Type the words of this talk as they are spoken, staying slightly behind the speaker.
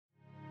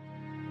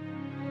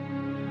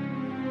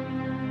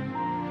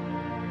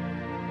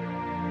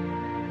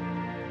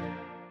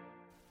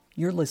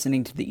You're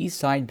listening to the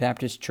Eastside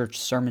Baptist Church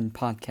Sermon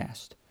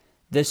Podcast.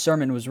 This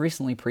sermon was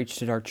recently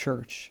preached at our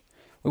church.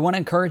 We want to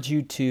encourage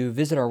you to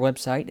visit our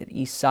website at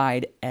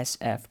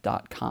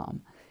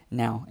eastsidesf.com.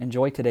 Now,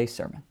 enjoy today's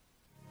sermon.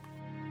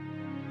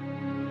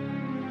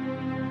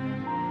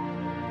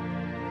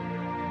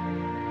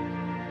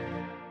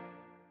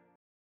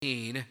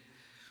 It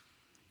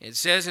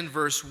says in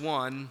verse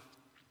 1,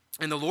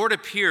 "And the Lord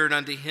appeared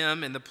unto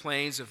him in the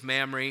plains of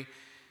Mamre,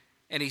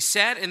 and he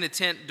sat in the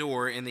tent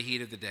door in the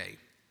heat of the day.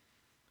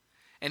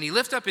 And he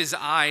lifted up his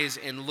eyes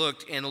and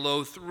looked, and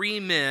lo, 3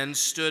 men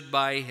stood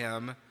by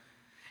him.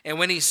 And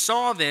when he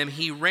saw them,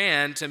 he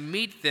ran to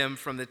meet them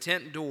from the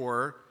tent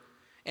door,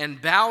 and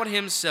bowed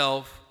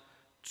himself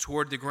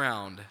toward the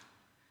ground.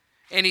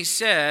 And he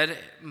said,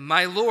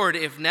 My Lord,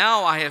 if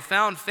now I have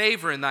found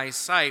favor in thy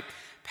sight,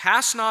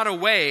 pass not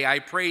away, I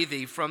pray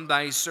thee, from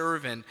thy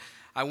servant."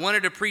 I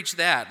wanted to preach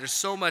that. There's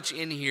so much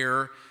in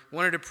here. I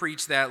wanted to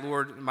preach that,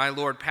 Lord, my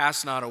Lord,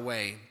 pass not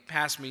away.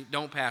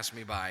 Don't pass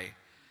me by.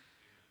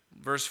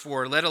 Verse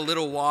 4, "Let a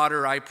little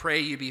water, I pray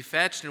you, be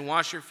fetched, and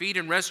wash your feet,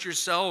 and rest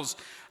yourselves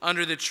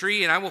under the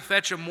tree, and I will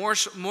fetch a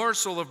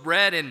morsel of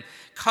bread, and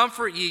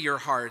comfort ye your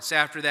hearts.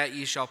 After that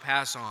ye shall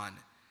pass on.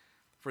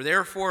 For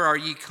therefore are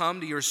ye come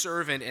to your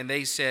servant." And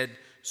they said,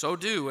 "So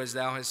do as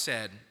thou hast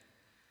said."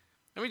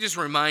 Let me just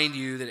remind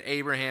you that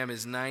Abraham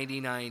is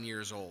 99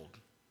 years old.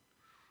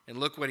 And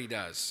look what he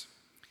does.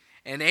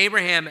 "And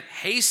Abraham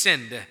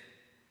hastened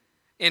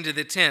into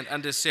the tent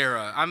unto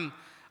Sarah."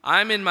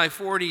 I'm in my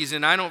 40s,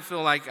 and I don't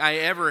feel like I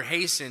ever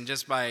hasten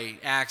just by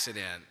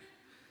accident.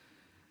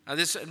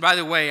 By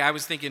the way, I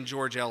was thinking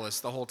George Ellis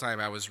the whole time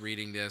I was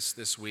reading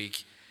this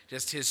week.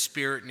 Just his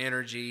spirit and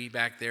energy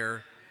back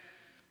there.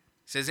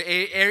 It says,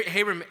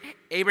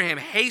 Abraham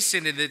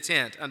hastened into the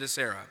tent unto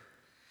Sarah,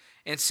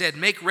 and said,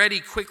 "Make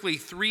ready quickly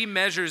 3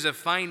 measures of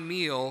fine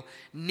meal,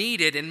 knead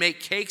it, and make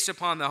cakes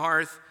upon the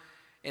hearth."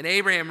 And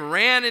Abraham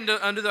ran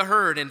unto the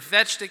herd, and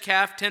fetched a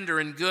calf tender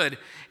and good,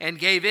 and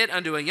gave it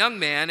unto a young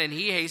man, and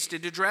he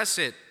hasted to dress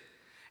it.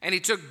 And he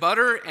took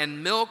butter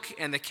and milk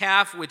and the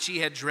calf which he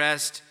had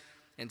dressed,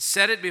 and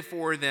set it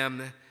before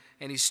them.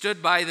 And he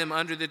stood by them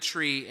under the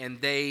tree, and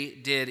they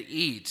did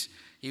eat.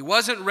 He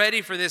wasn't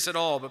ready for this at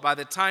all, but by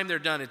the time they're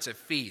done, it's a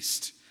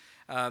feast.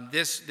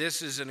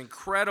 This is an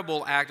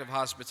incredible act of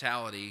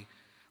hospitality.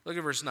 Look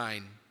at verse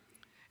 9.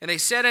 "And they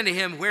said unto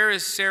him, Where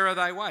is Sarah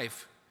thy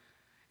wife?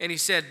 And he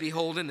said,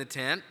 Behold, in the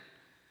tent.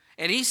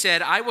 And he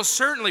said, I will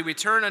certainly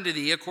return unto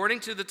thee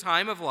according to the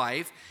time of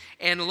life,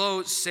 and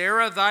lo,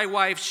 Sarah thy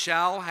wife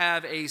shall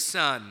have a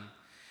son.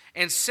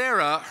 And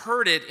Sarah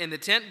heard it in the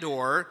tent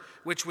door,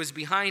 which was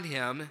behind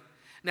him.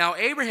 Now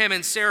Abraham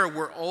and Sarah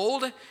were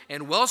old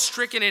and well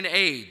stricken in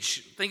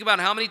age." Think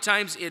about how many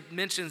times it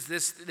mentions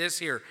this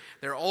here.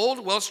 They're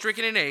old, well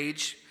stricken in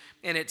age,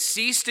 and it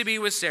ceased to be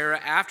with Sarah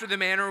after the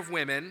manner of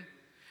women.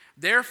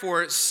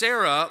 Therefore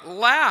Sarah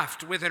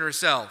laughed within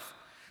herself,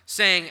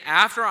 saying,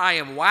 After I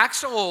am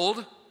waxed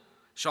old,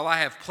 shall I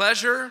have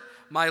pleasure,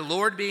 my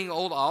Lord being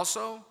old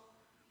also?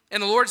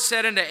 And the Lord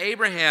said unto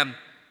Abraham,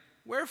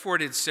 Wherefore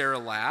did Sarah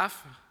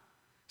laugh,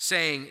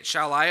 saying,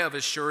 Shall I of a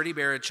surety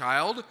bear a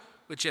child,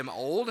 which am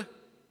old?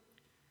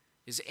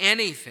 Is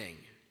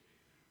anything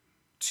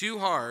too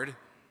hard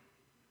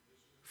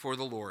for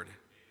the Lord?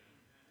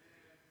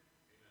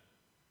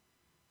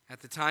 At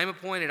the time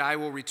appointed I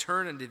will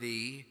return unto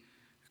thee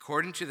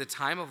according to the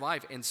time of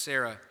life, and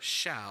Sarah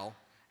shall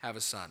have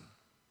a son.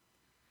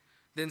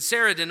 Then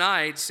Sarah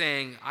denied,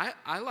 saying,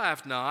 I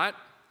laughed not,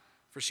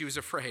 for she was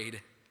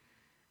afraid.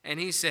 And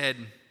he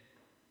said,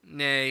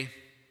 Nay,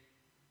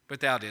 but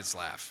thou didst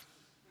laugh.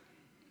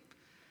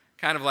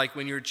 Kind of like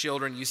when you're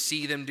children, you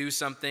see them do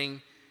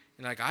something,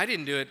 and like, I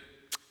didn't do it,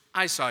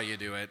 I saw you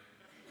do it.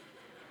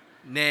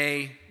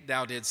 Nay,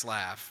 thou didst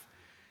laugh.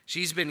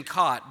 She's been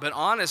caught, but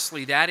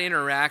honestly, that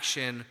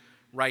interaction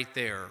right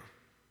there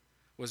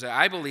was,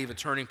 I believe, a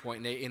turning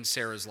point in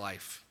Sarah's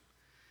life.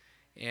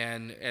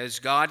 And as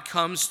God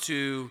comes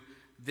to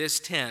this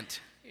tent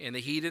in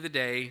the heat of the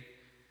day,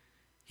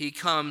 he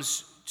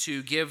comes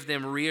to give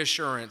them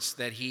reassurance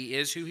that he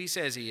is who he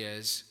says he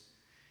is,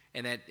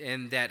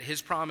 and that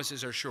his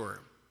promises are sure.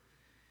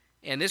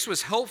 And this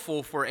was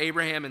helpful for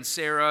Abraham and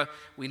Sarah.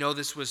 We know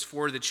this was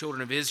for the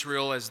children of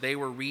Israel as they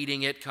were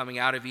reading it, coming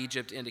out of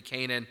Egypt into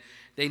Canaan.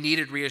 They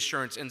needed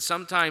reassurance, and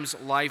sometimes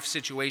life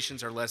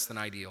situations are less than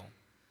ideal.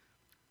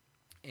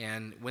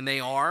 And when they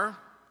are,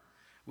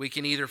 we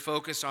can either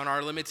focus on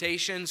our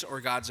limitations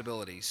or God's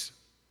abilities.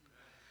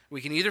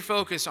 We can either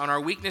focus on our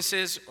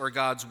weaknesses or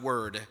God's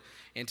word.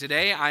 And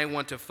today I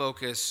want to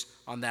focus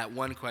on that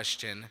one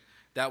question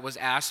that was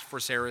asked for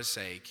Sarah's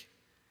sake.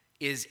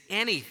 Is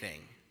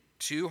anything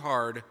too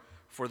hard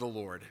for the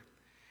Lord?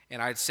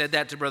 And I said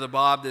that to Brother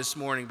Bob this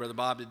morning, Brother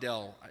Bob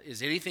Diddell.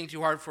 Is anything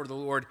too hard for the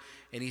Lord?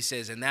 And he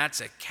says, and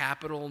that's a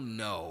capital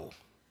no.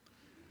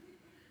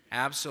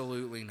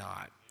 Absolutely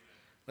not.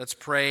 Let's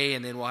pray,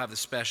 and then we'll have the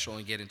special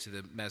and get into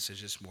the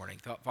message this morning.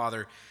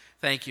 Father,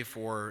 thank you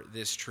for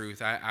this truth.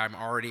 I'm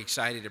already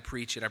excited to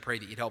preach it. I pray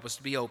that you'd help us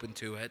to be open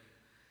to it.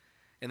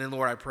 And then,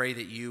 Lord, I pray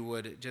that you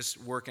would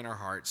just work in our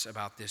hearts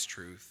about this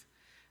truth.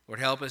 Lord,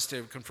 help us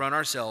to confront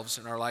ourselves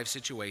in our life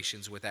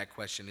situations with that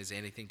question, is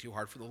anything too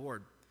hard for the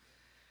Lord?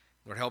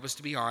 Lord, help us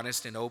to be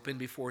honest and open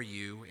before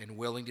you and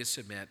willing to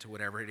submit to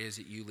whatever it is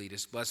that you lead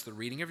us. Bless the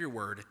reading of your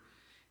word.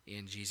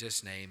 In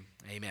Jesus' name,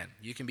 amen.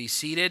 You can be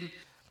seated.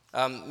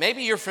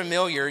 Maybe you're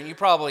familiar,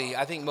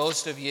 I think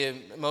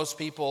most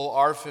people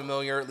are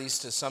familiar, at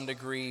least to some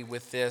degree,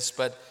 with this,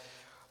 but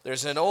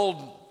there's the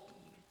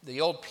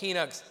old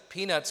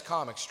Peanuts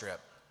comic strip.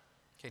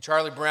 Okay,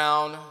 Charlie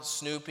Brown,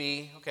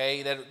 Snoopy,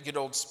 okay, that good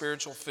old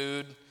spiritual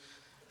food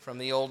from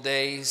the old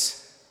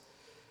days.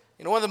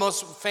 One of the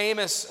most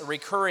famous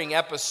recurring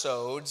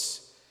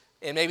episodes,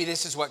 and maybe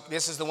this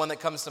is the one that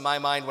comes to my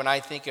mind when I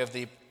think of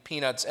the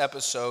Peanuts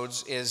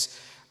episodes, is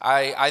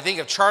I think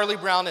of Charlie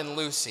Brown and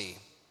Lucy.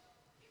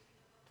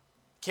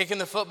 Kicking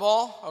the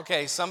football?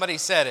 Okay, somebody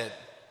said it.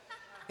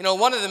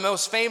 One of the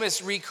most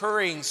famous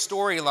recurring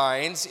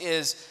storylines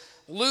is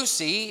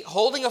Lucy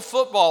holding a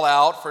football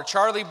out for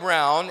Charlie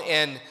Brown,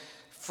 and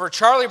for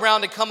Charlie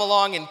Brown to come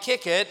along and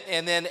kick it,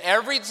 and then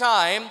every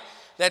time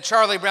that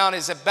Charlie Brown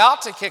is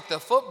about to kick the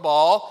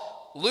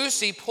football,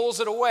 Lucy pulls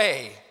it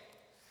away.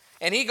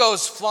 And he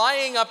goes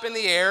flying up in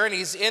the air, and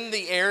he's in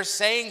the air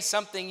saying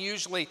something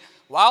usually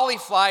while he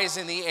flies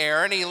in the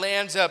air, and he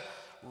lands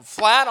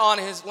flat on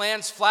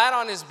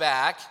his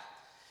back.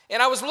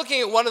 And I was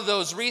looking at one of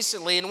those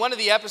recently. In one of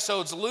the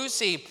episodes,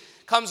 Lucy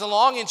comes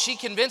along and she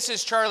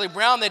convinces Charlie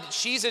Brown that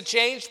she's a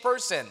changed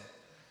person.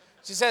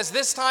 She says,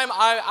 this time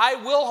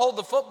I will hold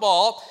the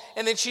football.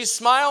 And then she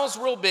smiles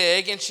real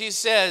big and she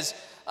says,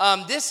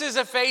 this is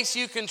a face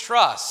you can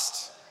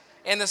trust.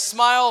 And the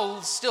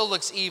smile still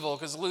looks evil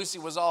because Lucy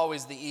was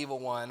always the evil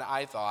one,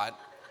 I thought.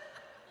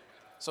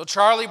 So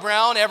Charlie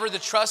Brown, ever the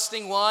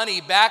trusting one,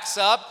 he backs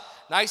up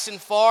nice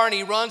and far and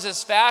he runs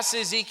as fast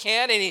as he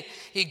can, and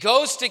he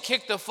goes to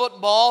kick the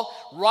football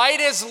right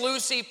as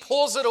Lucy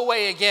pulls it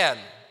away again.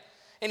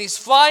 And he's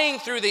flying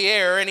through the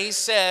air and he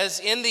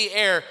says in the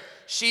air,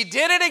 she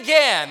did it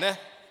again.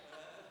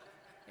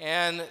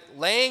 And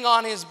laying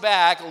on his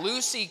back,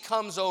 Lucy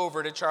comes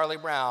over to Charlie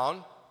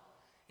Brown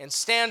and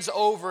stands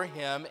over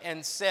him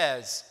and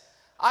says,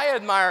 I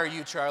admire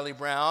you, Charlie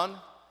Brown.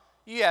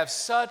 You have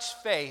such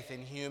faith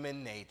in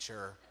human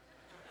nature.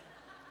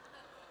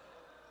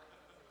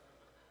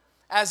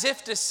 As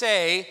if to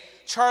say,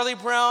 Charlie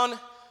Brown,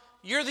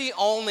 you're the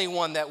only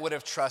one that would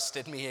have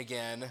trusted me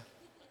again.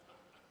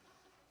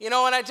 And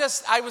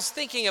I was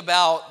thinking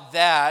about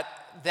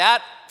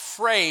that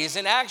phrase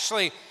and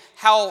actually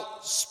how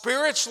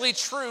spiritually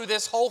true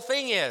this whole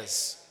thing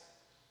is.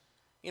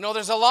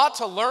 There's a lot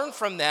to learn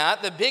from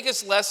that. The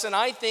biggest lesson,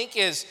 I think,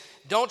 is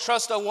don't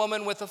trust a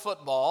woman with a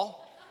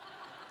football.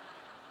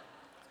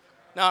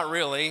 Not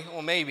really.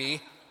 Well,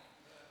 maybe.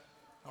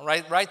 All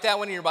right, write that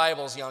one in your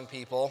Bibles, young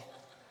people.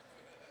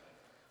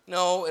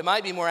 No, it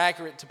might be more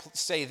accurate to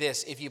say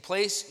this. If you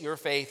place your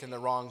faith in the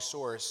wrong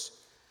source,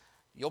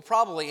 you'll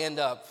probably end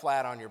up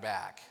flat on your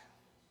back.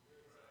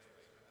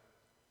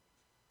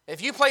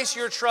 If you place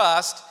your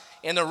trust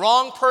in the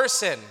wrong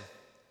person,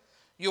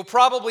 you'll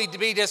probably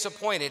be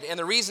disappointed. And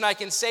the reason I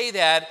can say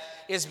that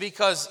is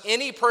because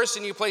any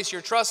person you place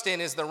your trust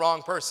in is the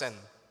wrong person.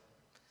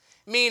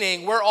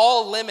 Meaning, we're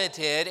all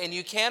limited, and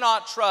you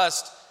cannot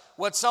trust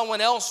what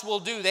someone else will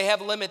do. They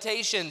have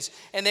limitations,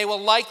 and they will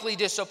likely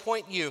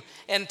disappoint you.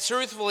 And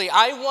truthfully,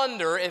 I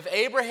wonder if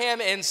Abraham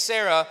and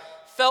Sarah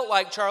felt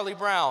like Charlie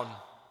Brown.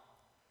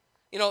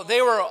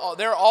 There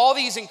are all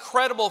these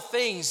incredible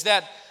things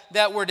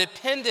that were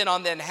dependent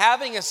on them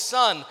having a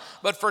son,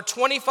 but for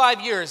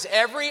 25 years,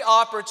 every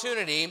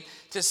opportunity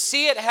to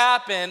see it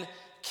happen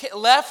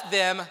left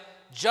them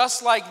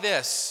just like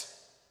this,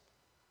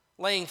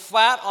 laying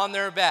flat on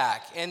their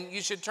back. And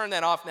you should turn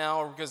that off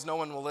now because no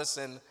one will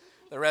listen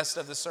the rest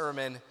of the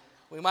sermon.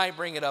 We might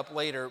bring it up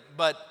later.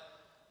 But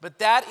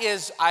that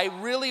is, I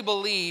really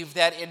believe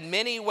that in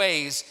many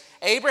ways,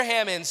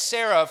 Abraham and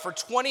Sarah, for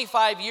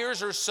 25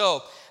 years or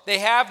so, they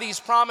have these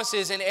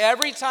promises, and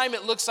every time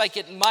it looks like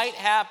it might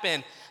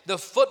happen, the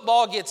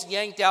football gets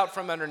yanked out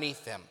from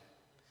underneath them.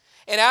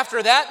 And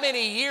after that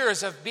many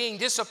years of being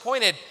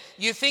disappointed,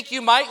 you think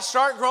you might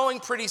start growing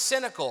pretty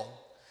cynical.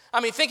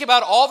 Think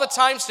about all the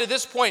times to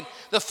this point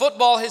the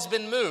football has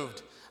been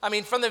moved.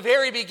 From the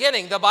very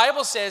beginning, the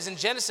Bible says in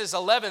Genesis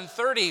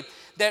 11:30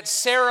 that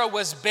Sarah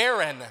was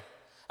barren.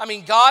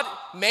 God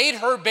made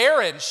her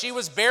barren. She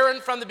was barren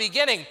from the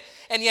beginning.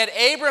 And yet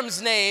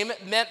Abram's name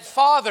meant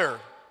father.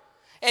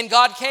 And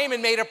God came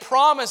and made a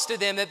promise to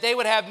them that they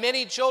would have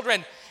many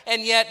children.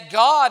 And yet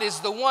God is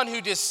the one who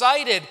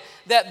decided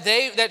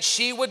that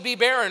she would be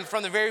barren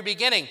from the very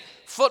beginning.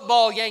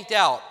 Football yanked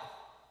out.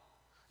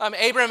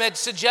 Abram had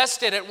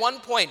suggested at one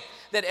point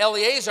that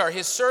Eliezer,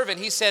 his servant,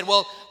 he said,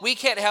 well, we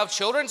can't have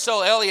children,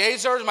 so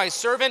Eliezer is my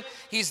servant.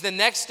 He's the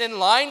next in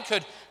line.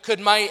 Could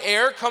my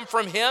heir come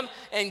from him?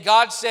 And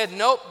God said,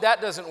 nope,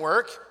 that doesn't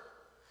work.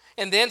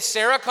 And then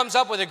Sarah comes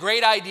up with a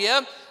great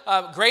idea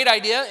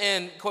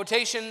in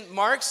quotation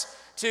marks,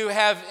 to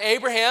have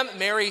Abraham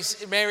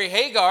marry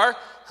Hagar,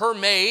 her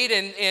maid,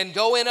 and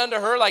go in unto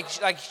her like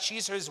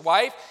she's his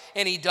wife,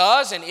 and he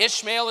does, and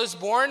Ishmael is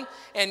born,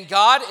 and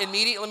God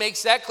immediately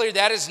makes that clear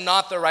that is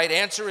not the right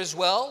answer as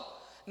well.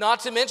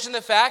 Not to mention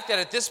the fact that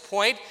at this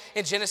point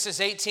in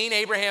Genesis 18,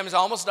 Abraham is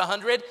almost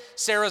 100,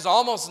 Sarah's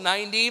almost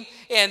 90,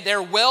 and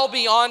they're well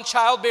beyond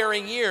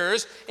childbearing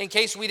years. In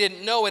case we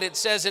didn't know it, it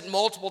says it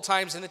multiple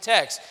times in the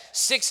text.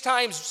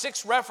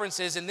 6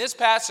 references in this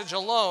passage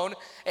alone,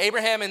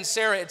 Abraham and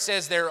Sarah, it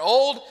says they're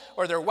old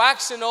or they're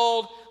waxing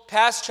old,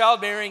 past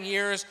childbearing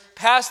years,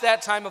 past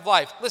that time of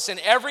life. Listen,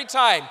 every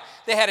time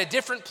they had a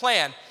different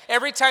plan,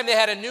 every time they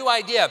had a new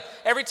idea,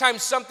 every time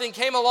something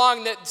came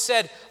along that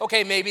said,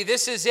 okay, maybe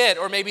this is it,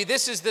 or maybe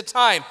this is the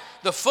time,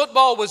 the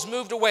football was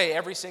moved away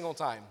every single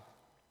time.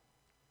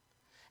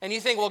 And you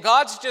think, well,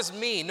 God's just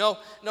mean. No,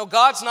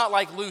 God's not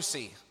like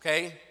Lucy,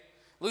 okay?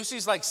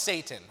 Lucy's like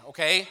Satan,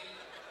 okay?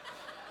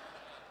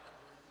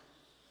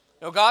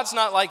 No, God's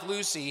not like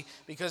Lucy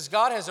because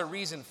God has a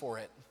reason for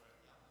it.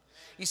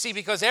 You see,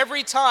 because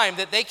every time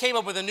that they came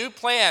up with a new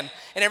plan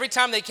and every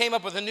time they came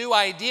up with a new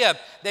idea,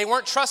 they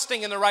weren't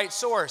trusting in the right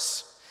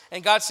source.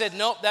 And God said,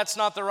 nope, that's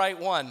not the right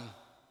one.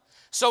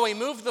 So he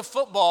moved the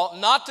football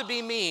not to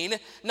be mean,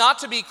 not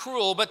to be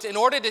cruel, but in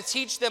order to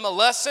teach them a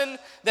lesson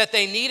that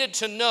they needed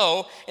to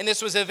know. And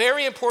this was a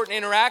very important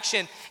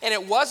interaction. And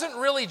it wasn't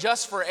really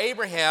just for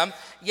Abraham,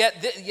 yet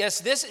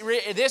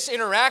this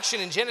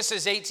interaction in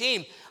Genesis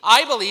 18,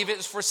 I believe it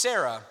was for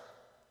Sarah.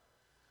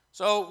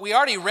 So we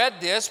already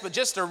read this, but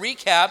just to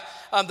recap,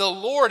 the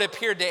Lord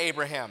appeared to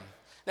Abraham.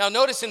 Now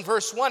notice in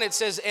verse 1 it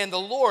says, and the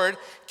Lord,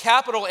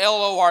 capital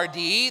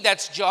L-O-R-D,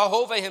 that's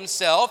Jehovah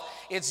himself.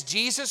 It's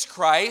Jesus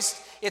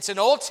Christ. It's an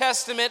Old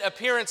Testament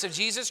appearance of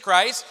Jesus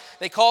Christ.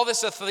 They call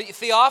this a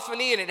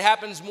theophany, and it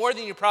happens more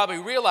than you probably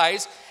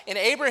realize. And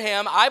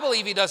Abraham, I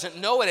believe he doesn't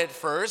know it at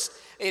first.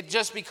 It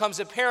just becomes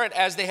apparent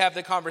as they have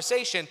the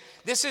conversation.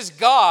 This is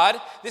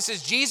God, this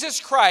is Jesus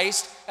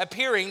Christ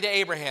appearing to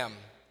Abraham.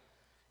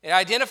 It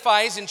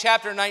identifies in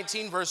chapter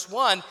 19, verse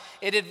 1,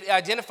 it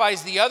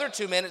identifies the other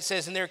 2 men. It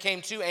says, and there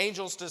came 2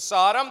 angels to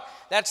Sodom.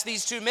 That's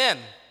these 2 men.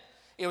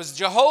 It was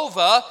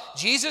Jehovah,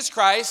 Jesus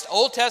Christ,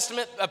 Old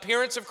Testament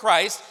appearance of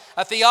Christ,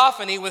 a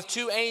theophany with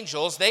 2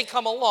 angels. They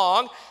come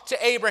along to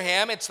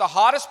Abraham. It's the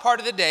hottest part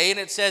of the day, and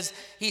it says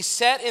he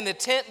sat in the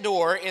tent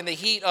door in the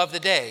heat of the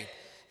day.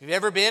 If you've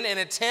ever been in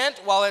a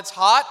tent while it's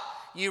hot,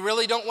 you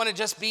really don't want to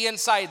just be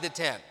inside the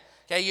tent.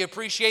 Okay, you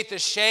appreciate the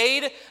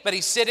shade, but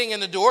he's sitting in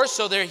the door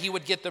so there he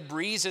would get the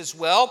breeze as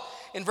well.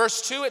 In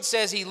verse 2 it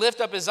says he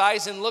lifted up his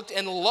eyes and looked,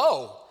 and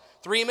lo,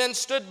 3 men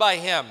stood by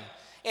him.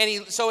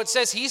 So it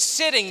says he's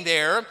sitting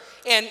there,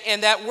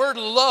 and that word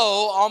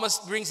lo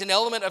almost brings an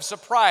element of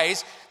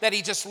surprise that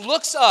he just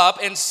looks up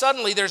and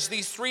suddenly there's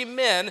these 3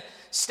 men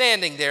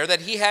standing there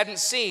that he hadn't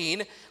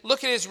seen.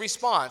 Look at his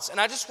response. And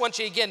I just want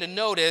you again to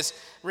notice,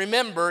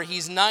 remember,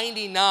 he's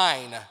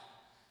 99.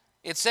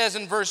 It says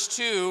in verse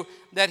 2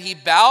 that he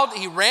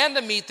ran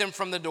to meet them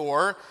from the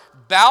door,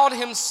 bowed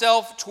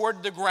himself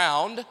toward the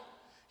ground.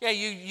 Yeah,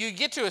 you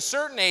get to a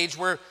certain age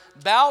where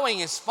bowing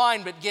is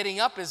fine, but getting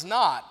up is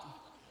not.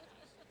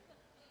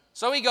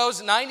 So he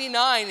goes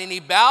 99 and he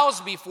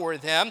bows before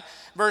them.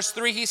 Verse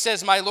 3, he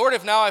says, my Lord,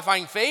 if now I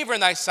find favor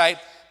in thy sight,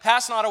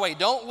 pass not away.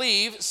 Don't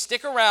leave,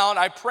 stick around,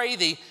 I pray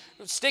thee.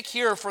 Stick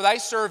here for thy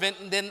servant,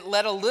 and then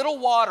let a little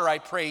water, I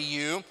pray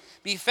you,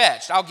 be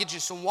fetched. I'll get you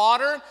some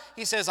water.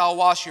 He says, I'll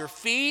wash your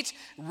feet.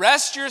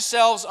 Rest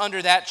yourselves under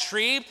that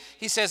tree.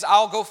 He says,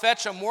 I'll go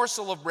fetch a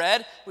morsel of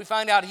bread. We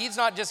find out he's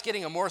not just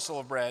getting a morsel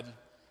of bread.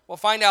 We'll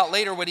find out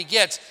later what he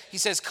gets. He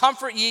says,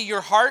 comfort ye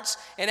your hearts,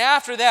 and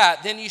after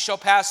that, then ye shall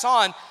pass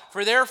on.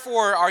 For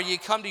therefore are ye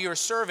come to your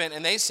servant.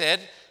 And they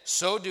said,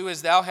 so do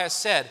as thou hast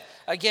said.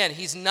 Again,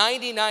 he's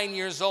 99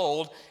 years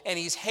old, and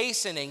he's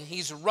hastening,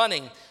 he's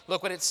running.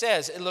 Look what it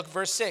says. Look,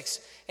 verse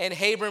 6. And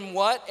Abraham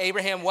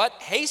what?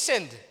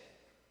 Hastened.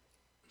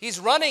 He's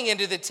running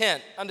into the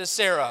tent unto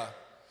Sarah.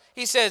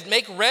 He says,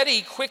 make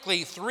ready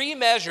quickly 3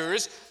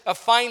 measures of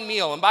fine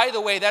meal. And by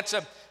the way,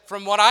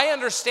 from what I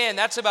understand,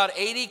 that's about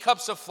 80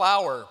 cups of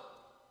flour.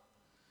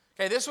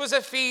 Okay, this was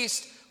a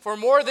feast for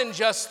more than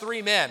just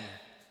 3 men.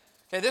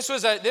 Okay, this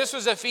was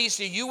a feast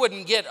that you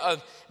wouldn't get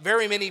of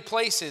very many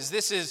places.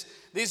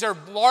 These are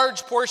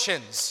large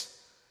portions.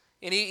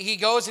 And he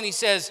goes and he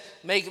says,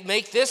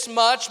 make this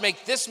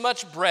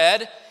much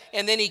bread,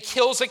 and then he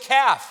kills a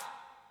calf.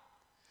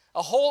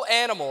 A whole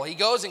animal. He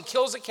goes and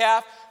kills a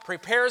calf,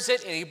 prepares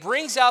it, and he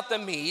brings out the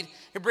meat.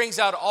 He brings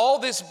out all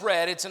this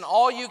bread. It's an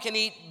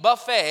all-you-can-eat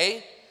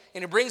buffet,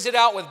 and he brings it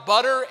out with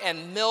butter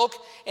and milk.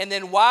 And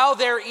then while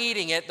they're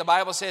eating it, the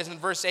Bible says in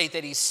verse 8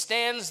 that he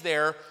stands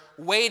there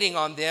waiting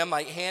on them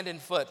like hand and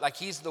foot, like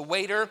he's the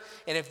waiter,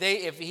 and if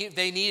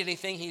they need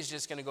anything, he's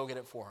just going to go get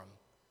it for them.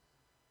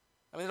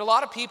 I mean, a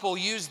lot of people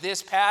use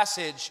this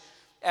passage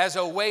as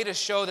a way to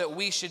show that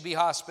we should be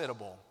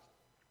hospitable.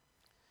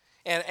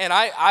 And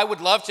I would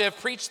love to have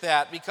preached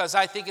that because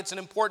I think it's an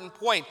important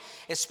point,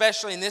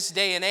 especially in this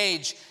day and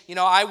age. You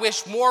know, I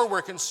wish more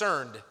were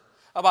concerned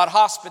about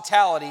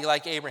hospitality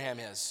like Abraham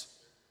is.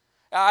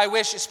 I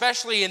wish,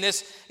 especially in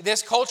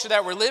this culture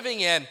that we're living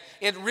in,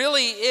 it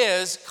really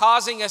is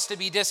causing us to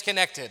be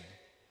disconnected.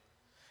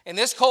 And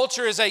this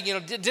culture is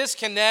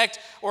disconnect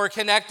or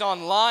connect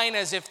online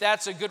as if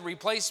that's a good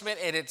replacement,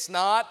 and it's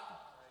not.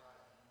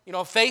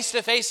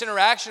 Face-to-face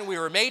interaction, we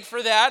were made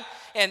for that.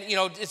 And,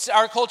 it's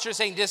our culture is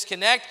saying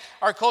disconnect.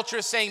 Our culture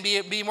is saying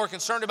be more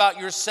concerned about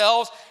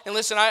yourselves. And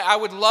listen, I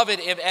would love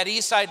it if at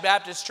Eastside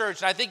Baptist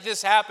Church, and I think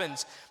this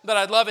happens, but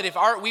I'd love it if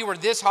we were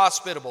this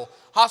hospitable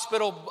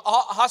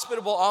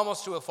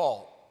almost to a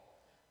fault.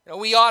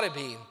 We ought to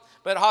be,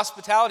 but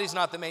hospitality is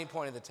not the main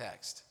point of the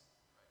text.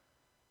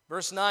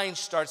 Verse 9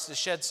 starts to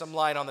shed some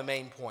light on the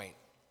main point.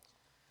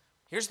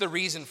 Here's the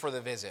reason for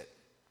the visit.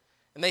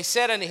 And they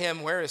said unto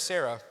him, where is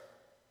Sarah?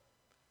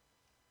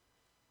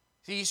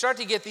 See, you start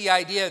to get the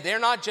idea, they're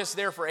not just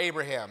there for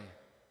Abraham.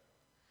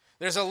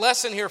 There's a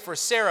lesson here for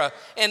Sarah.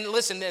 And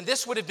listen, and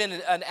this would have been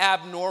an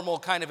abnormal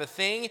kind of a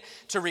thing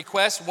to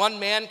request. One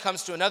man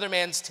comes to another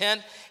man's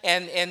tent,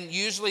 and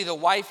usually the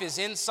wife is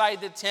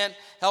inside the tent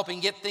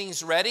helping get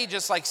things ready,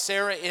 just like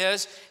Sarah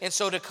is. And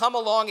so to come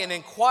along and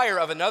inquire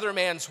of another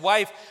man's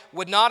wife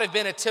would not have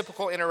been a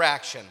typical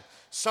interaction.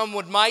 Some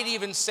might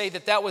even say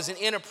that was an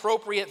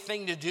inappropriate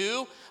thing to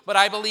do, but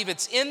I believe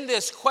it's in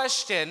this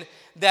question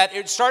that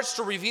it starts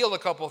to reveal a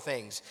couple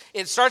things.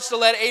 It starts to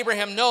let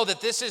Abraham know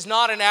that this is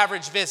not an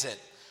average visit.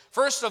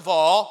 First of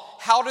all,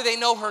 how do they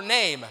know her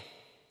name?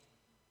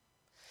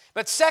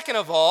 But second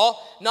of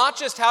all, not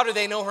just how do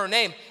they know her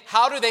name,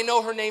 how do they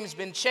know her name's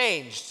been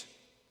changed?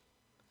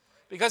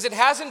 Because it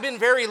hasn't been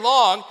very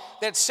long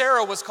that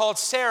Sarah was called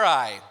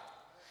Sarai.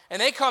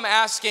 And they come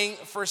asking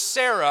for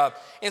Sarah.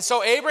 And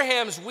so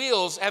Abraham's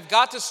wheels have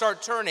got to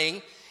start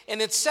turning.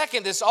 And then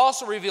second, this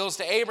also reveals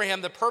to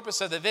Abraham the purpose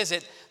of the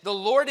visit. The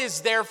Lord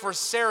is there for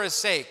Sarah's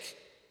sake.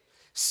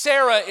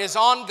 Sarah is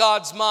on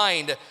God's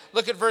mind.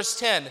 Look at verse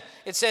 10.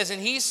 It says,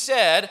 and he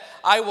said,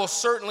 I will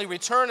certainly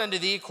return unto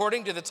thee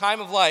according to the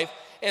time of life.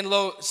 And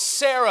lo,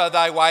 Sarah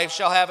thy wife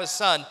shall have a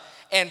son.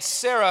 And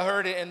Sarah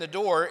heard it in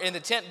the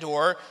tent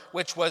door,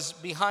 which was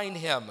behind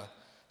him.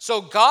 So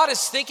God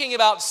is thinking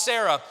about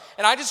Sarah.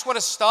 And I just want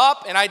to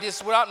stop, and I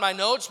just went out in my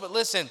notes, but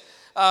listen,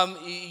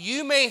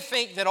 you may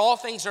think that all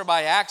things are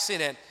by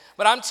accident,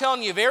 but I'm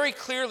telling you very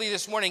clearly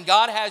this morning,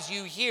 God has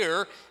you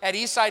here at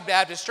Eastside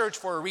Baptist Church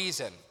for a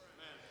reason.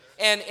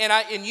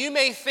 And you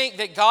may think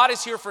that God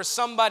is here for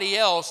somebody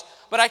else,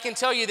 but I can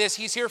tell you this,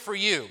 He's here for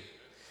you.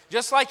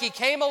 Just like He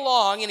came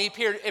along and He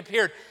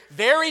appeared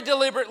very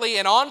deliberately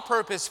and on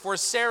purpose for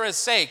Sarah's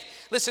sake.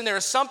 Listen, there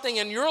is something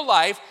in your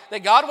life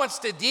that God wants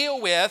to deal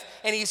with,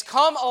 and He's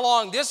come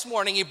along this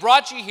morning. He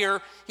brought you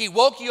here. He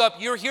woke you up.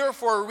 You're here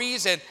for a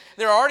reason.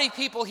 There are already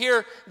people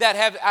here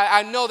that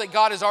I know that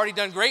God has already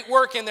done great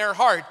work in their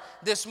heart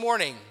this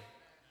morning.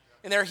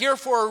 And they're here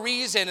for a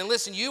reason. And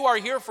listen, you are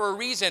here for a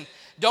reason.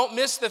 Don't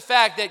miss the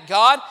fact that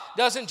God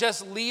doesn't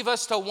just leave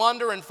us to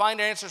wonder and find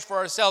answers for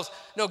ourselves.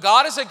 No,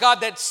 God is a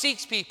God that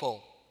seeks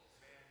people.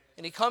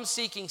 And He comes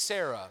seeking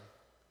Sarah.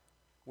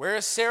 Where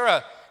is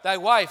Sarah, thy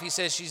wife? He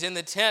says she's in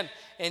the tent.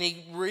 And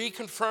He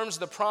reconfirms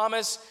the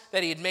promise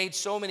that He had made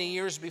so many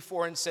years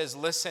before and says,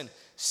 listen,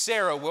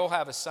 Sarah will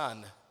have a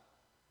son.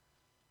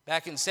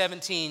 Back in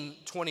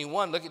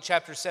 17:21, look at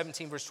chapter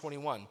 17, verse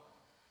 21. It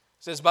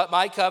says, but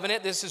my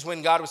covenant, this is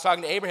when God was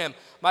talking to Abraham,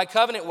 my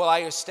covenant will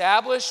I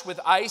establish with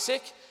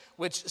Isaac,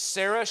 which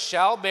Sarah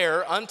shall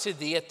bear unto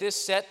thee at this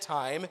set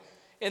time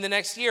in the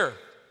next year.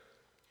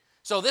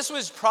 So this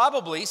was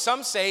probably,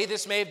 some say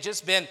this may have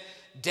just been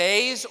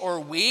days or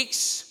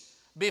weeks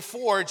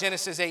before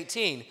Genesis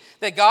 18,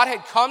 that God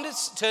had come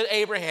to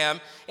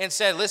Abraham and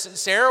said, listen,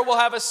 Sarah will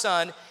have a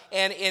son,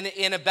 and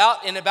in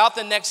about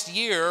the next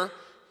year,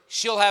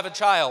 she'll have a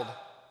child.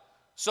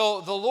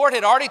 So the Lord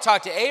had already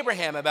talked to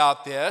Abraham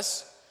about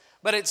this,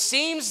 but it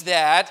seems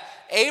that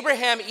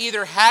Abraham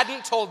either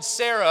hadn't told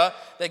Sarah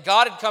that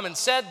God had come and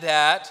said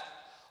that,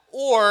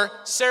 or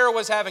Sarah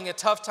was having a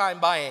tough time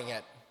buying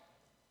it.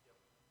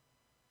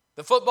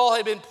 The football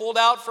had been pulled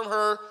out from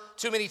her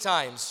too many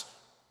times.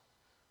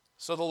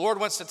 So the Lord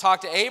wants to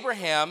talk to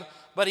Abraham,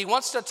 but He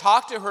wants to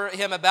talk to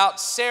him about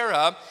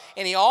Sarah,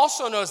 and He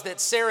also knows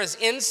that Sarah's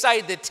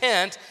inside the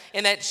tent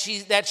and that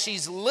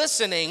she's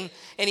listening,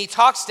 and He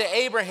talks to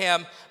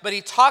Abraham, but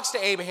He talks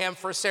to Abraham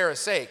for Sarah's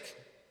sake.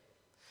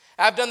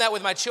 I've done that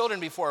with my children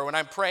before when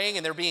I'm praying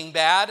and they're being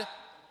bad.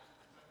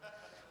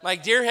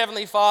 Like, dear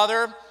Heavenly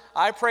Father,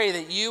 I pray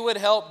that you would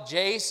help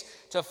Jace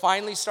to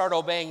finally start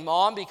obeying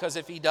Mom, because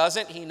if he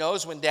doesn't, he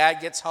knows when Dad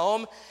gets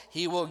home,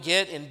 he will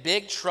get in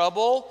big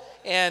trouble,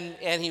 and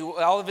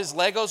all of his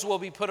Legos will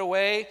be put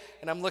away.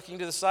 And I'm looking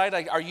to the side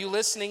like, are you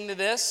listening to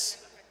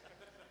this?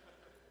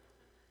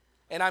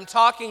 And I'm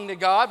talking to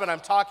God, but I'm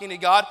talking to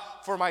God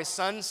for my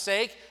son's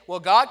sake.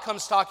 Well, God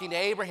comes talking to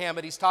Abraham,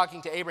 but He's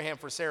talking to Abraham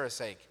for Sarah's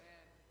sake.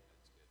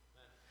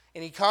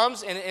 And He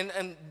comes,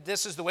 and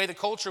this is the way the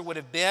culture would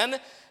have been,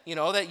 that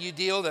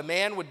the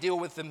man would deal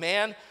with the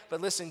man. But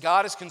listen,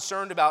 God is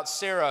concerned about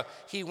Sarah.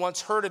 He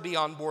wants her to be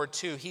on board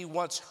too. He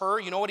wants her,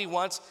 you know what He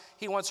wants?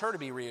 He wants her to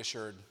be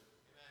reassured.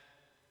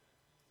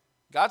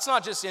 God's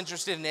not just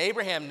interested in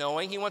Abraham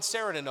knowing, he wants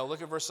Sarah to know.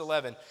 Look at verse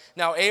 11.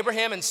 Now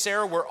Abraham and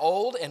Sarah were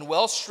old and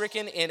well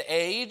stricken in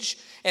age,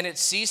 and it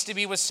ceased to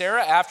be with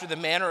Sarah after the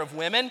manner of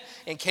women.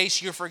 In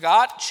case you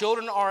forgot,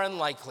 children are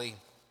unlikely.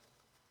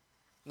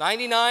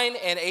 99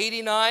 and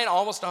 89,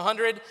 almost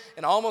 100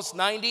 and almost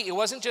 90. It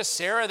wasn't just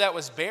Sarah that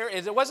was barren.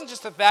 It wasn't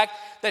just the fact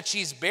that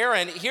she's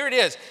barren. Here it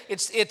is.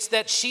 It's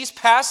that she's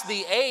past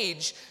the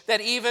age that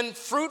even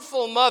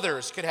fruitful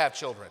mothers could have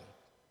children.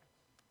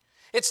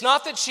 It's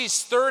not that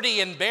she's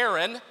 30 and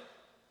barren.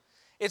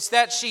 It's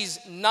that she's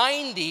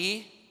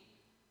 90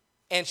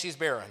 and she's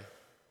barren.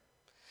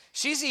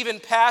 She's even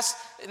past,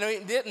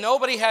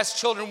 nobody has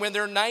children when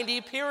they're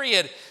 90,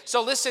 period.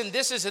 So listen,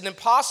 this is an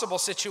impossible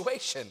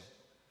situation.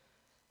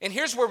 And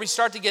here's where we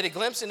start to get a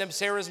glimpse into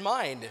Sarah's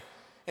mind.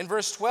 In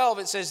verse 12,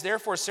 it says,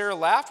 Therefore Sarah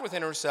laughed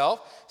within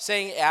herself,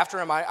 saying, After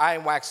I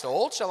am waxed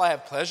old, shall I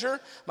have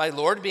pleasure, my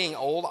Lord being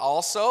old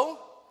also?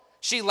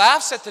 She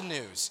laughs at the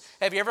news.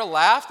 Have you ever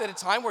laughed at a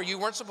time where you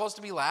weren't supposed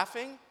to be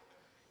laughing?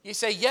 You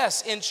say,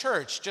 yes, in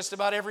church, just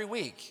about every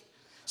week.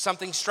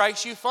 Something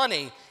strikes you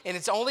funny, and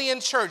it's only in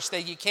church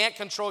that you can't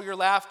control your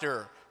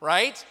laughter,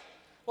 right?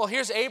 Well,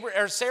 here's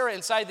Sarah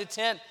inside the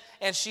tent,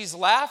 and she's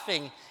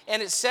laughing,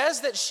 and it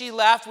says that she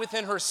laughed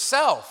within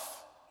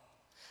herself,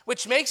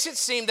 which makes it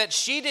seem that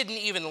she didn't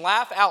even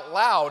laugh out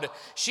loud.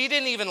 She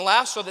didn't even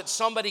laugh so that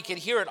somebody could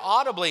hear it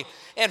audibly.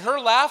 And her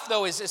laugh,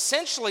 though, is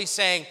essentially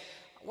saying,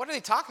 what are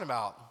they talking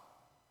about?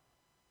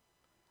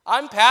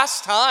 I'm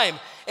past time.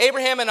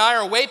 Abraham and I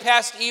are way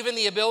past even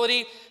the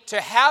ability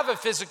to have a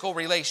physical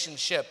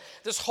relationship.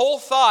 This whole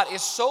thought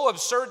is so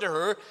absurd to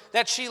her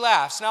that she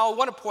laughs. Now, I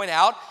want to point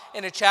out,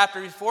 in a chapter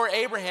before,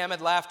 Abraham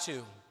had laughed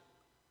too.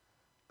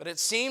 But it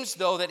seems,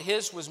 though, that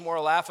his was more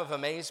a laugh of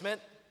amazement.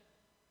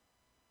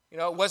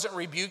 It wasn't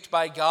rebuked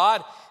by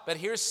God, but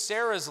here's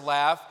Sarah's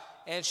laugh,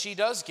 and she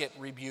does get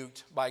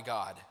rebuked by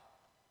God.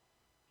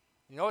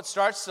 It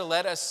starts to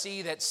let us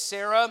see that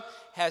Sarah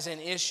has an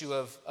issue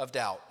of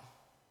doubt.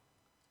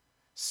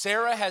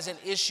 Sarah has an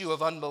issue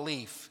of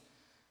unbelief.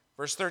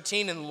 Verse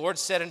 13, and the Lord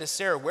said unto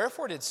Sarah,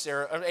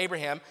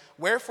 Abraham,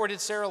 wherefore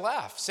did Sarah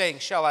laugh, saying,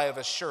 Shall I of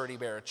a surety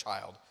bear a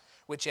child,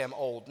 which am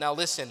old? Now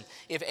listen,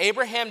 if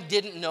Abraham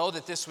didn't know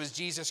that this was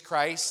Jesus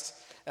Christ,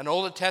 an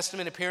Old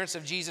Testament appearance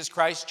of Jesus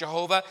Christ,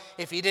 Jehovah,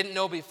 if he didn't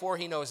know before,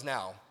 he knows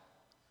now.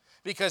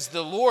 Because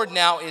the Lord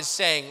now is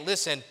saying,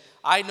 listen,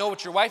 I know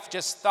what your wife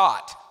just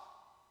thought.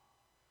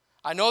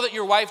 I know that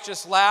your wife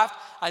just laughed.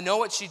 I know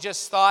what she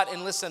just thought.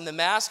 And listen, the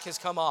mask has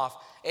come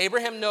off.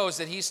 Abraham knows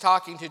that he's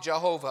talking to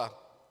Jehovah.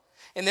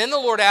 And then the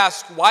Lord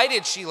asks, why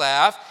did she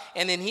laugh?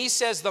 And then he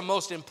says the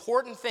most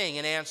important thing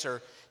in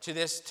answer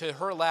to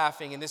her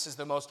laughing. And this is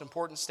the most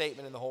important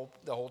statement in the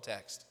whole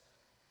text.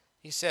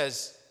 He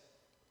says,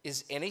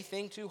 is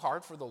anything too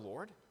hard for the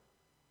Lord?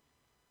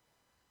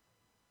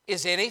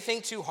 Is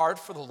anything too hard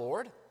for the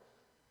Lord?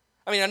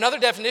 Another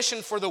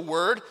definition for the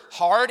word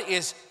hard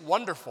is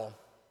wonderful.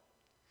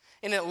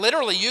 And it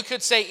literally, you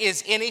could say,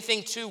 is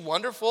anything too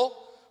wonderful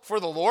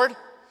for the Lord?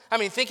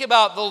 Think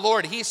about the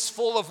Lord. He's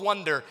full of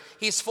wonder.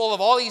 He's full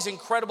of all these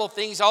incredible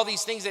things, all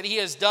these things that he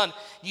has done.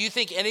 Do you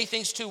think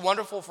anything's too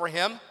wonderful for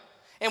him?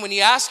 And when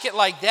you ask it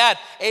like that,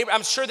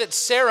 I'm sure that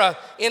Sarah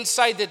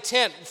inside the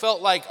tent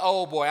felt like,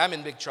 oh boy, I'm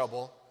in big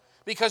trouble.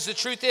 Because the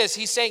truth is,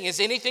 he's saying, is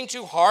anything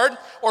too hard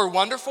or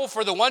wonderful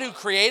for the one who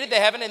created the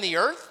heaven and the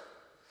earth?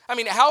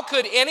 How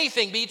could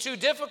anything be too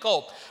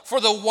difficult for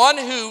the one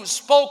who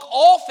spoke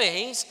all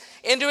things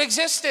into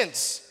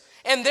existence?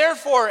 And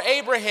therefore,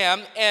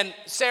 Abraham and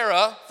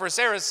Sarah, for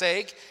Sarah's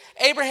sake,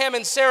 Abraham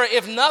and Sarah,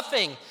 if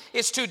nothing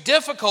is too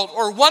difficult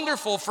or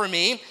wonderful for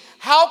me,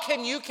 how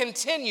can you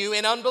continue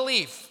in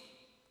unbelief?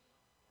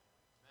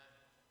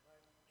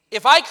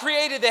 If I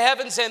created the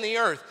heavens and the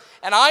earth,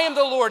 and I am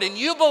the Lord, and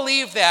you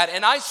believe that,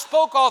 and I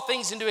spoke all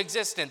things into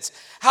existence,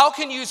 how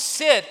can you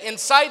sit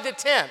inside the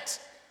tent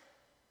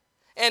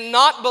and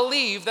not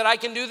believe that I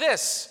can do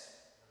this?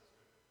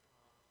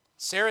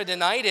 Sarah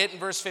denied it in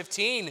verse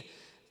 15,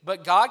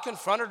 but God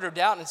confronted her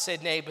doubt and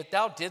said, Nay, but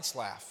thou didst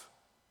laugh.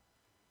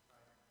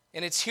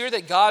 And it's here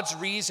that God's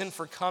reason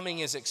for coming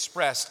is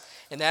expressed,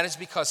 and that is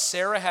because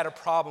Sarah had a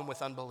problem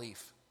with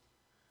unbelief.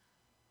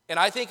 And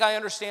I think I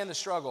understand the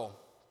struggle.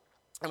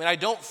 I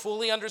don't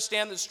fully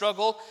understand the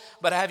struggle,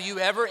 but have you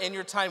ever in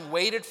your time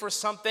waited for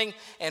something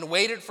and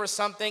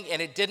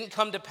it didn't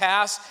come to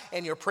pass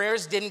and your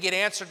prayers didn't get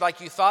answered like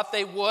you thought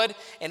they would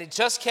and it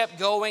just kept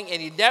going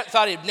and you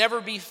thought it'd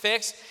never be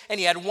fixed and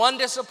you had one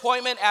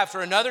disappointment after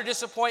another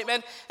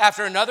disappointment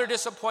after another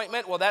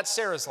disappointment? Well, that's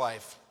Sarah's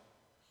life.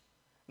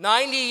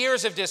 90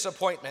 years of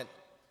disappointment.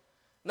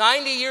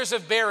 90 years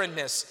of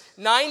barrenness,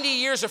 90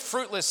 years of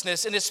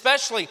fruitlessness, and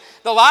especially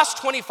the last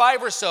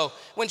 25 or so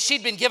when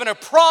she'd been given a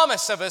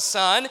promise of a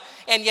son,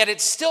 and yet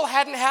it still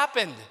hadn't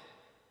happened.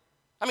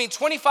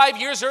 25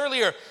 years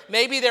earlier,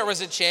 maybe there was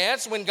a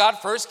chance when God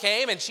first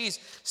came and she's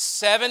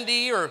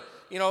 70 or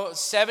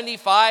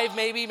 75,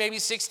 maybe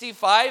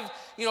 65,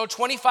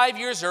 25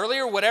 years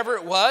earlier, whatever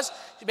it was,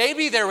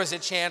 maybe there was a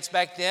chance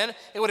back then.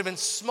 It would have been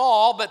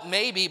small, but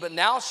maybe, but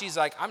now she's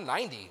like, I'm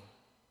 90.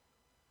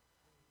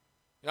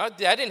 That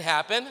didn't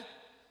happen.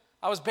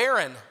 I was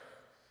barren.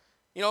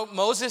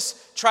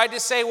 Moses tried to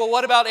say, well,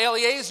 what about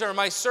Eliezer,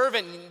 my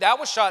servant? And that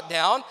was shot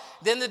down.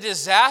 Then the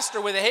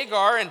disaster with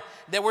Hagar, and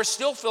that we're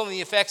still feeling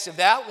the effects of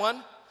that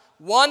one.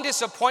 One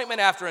disappointment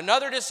after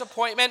another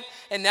disappointment,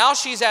 and now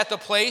she's at the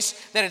place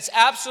that it's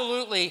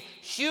absolutely,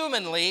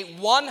 humanly,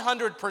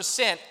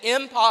 100%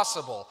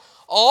 impossible.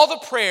 All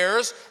the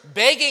prayers,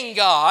 begging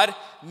God,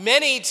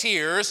 many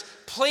tears,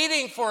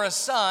 pleading for a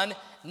son,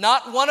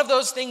 not one of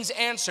those things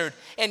answered.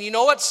 And you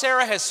know what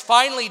Sarah has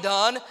finally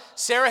done?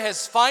 Sarah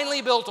has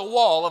finally built a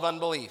wall of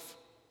unbelief.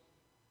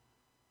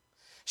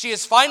 She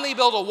has finally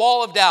built a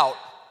wall of doubt.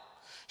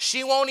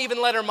 She won't even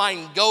let her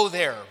mind go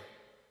there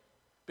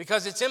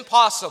because it's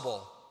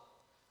impossible.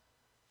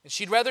 And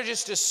she'd rather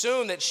just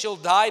assume that she'll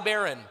die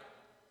barren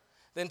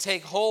than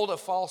take hold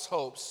of false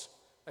hopes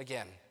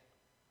again.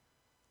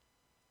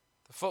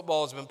 The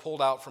football has been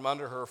pulled out from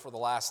under her for the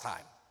last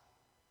time.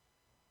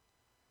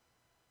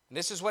 And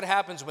this is what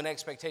happens when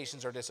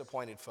expectations are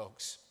disappointed,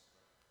 folks.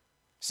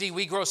 See,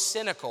 we grow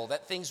cynical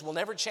that things will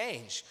never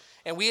change.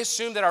 And we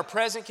assume that our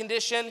present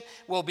condition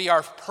will be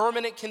our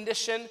permanent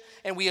condition.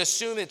 And we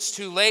assume it's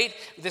too late.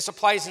 This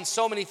applies in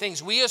so many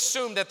things. We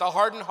assume that the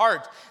hardened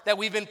heart that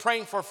we've been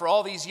praying for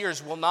all these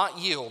years will not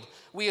yield.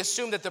 We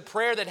assume that the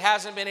prayer that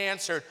hasn't been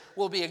answered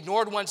will be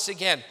ignored once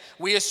again.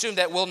 We assume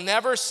that we'll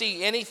never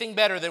see anything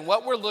better than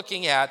what we're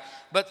looking at.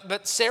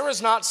 But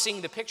Sarah's not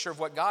seeing the picture of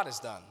what God has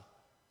done.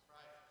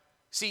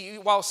 See,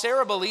 while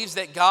Sarah believes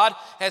that God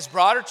has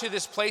brought her to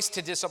this place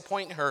to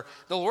disappoint her,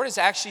 the Lord has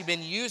actually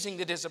been using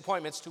the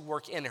disappointments to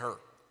work in her.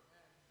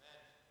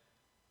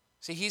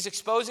 See, He's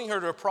exposing her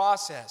to a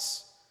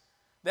process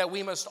that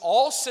we must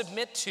all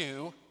submit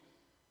to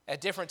at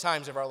different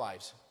times of our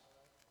lives.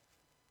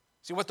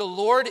 See, what the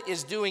Lord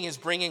is doing is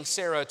bringing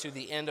Sarah to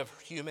the end of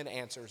human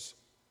answers.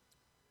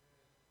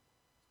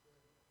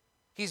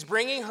 He's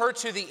bringing her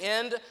to the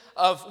end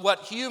of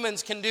what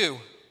humans can do.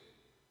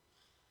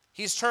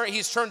 He's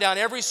turned down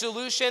every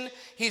solution.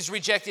 He's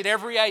rejected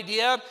every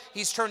idea.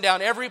 He's turned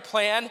down every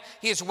plan.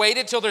 He has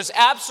waited till there's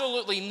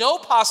absolutely no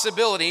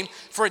possibility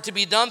for it to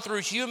be done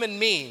through human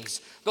means.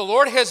 The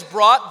Lord has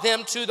brought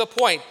them to the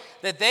point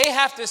that they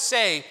have to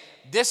say,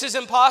 this is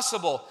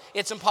impossible.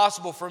 It's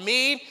impossible for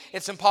me.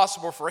 It's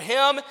impossible for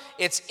him.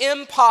 It's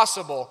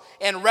impossible.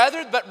 And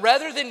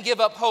rather than give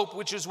up hope,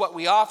 which is what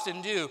we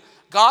often do,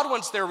 God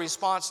wants their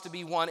response to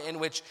be one in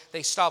which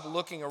they stop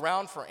looking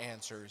around for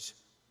answers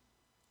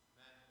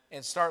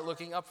and start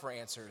looking up for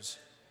answers.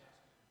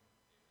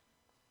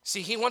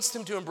 See, He wants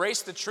them to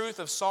embrace the truth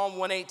of Psalm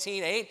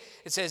 118:8.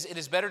 It says, it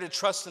is better to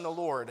trust in the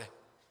Lord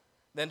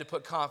than to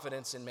put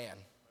confidence in man.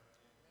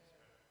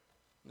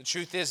 The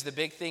truth is, the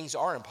big things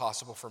are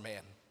impossible for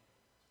man.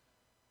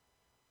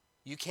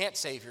 You can't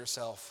save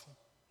yourself.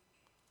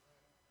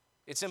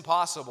 It's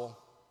impossible.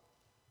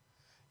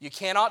 You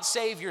cannot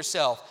save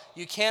yourself.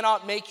 You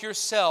cannot make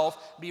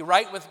yourself be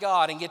right with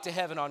God and get to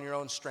heaven on your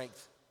own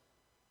strength.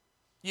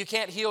 You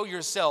can't heal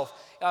yourself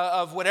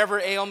of whatever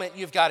ailment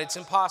you've got. It's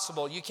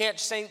impossible. You can't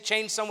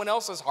change someone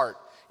else's heart.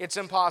 It's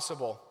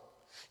impossible.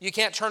 You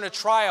can't turn a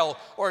trial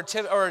or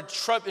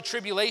a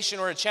tribulation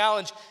or a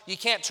challenge. You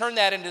can't turn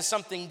that into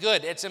something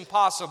good. It's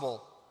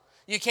impossible.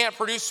 You can't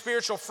produce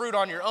spiritual fruit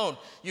on your own.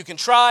 You can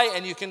try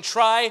and you can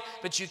try,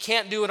 but you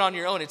can't do it on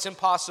your own. It's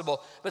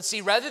impossible. But see,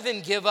 rather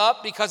than give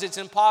up because it's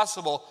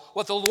impossible,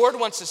 what the Lord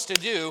wants us to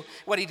do,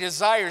 what He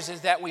desires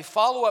is that we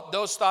follow up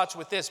those thoughts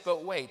with this.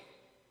 But wait.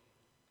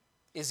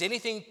 Is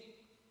anything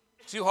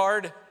too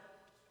hard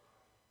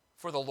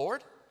for the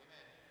Lord?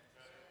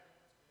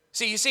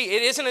 See,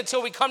 it isn't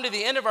until we come to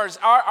the end of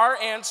our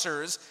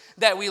answers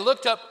that we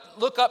look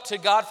up to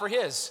God for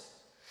His.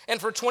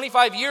 And for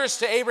 25 years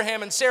to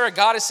Abraham and Sarah,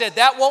 God has said,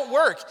 that won't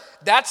work.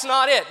 That's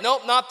not it.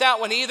 Nope, not that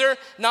one either.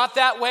 Not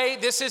that way.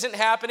 This isn't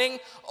happening.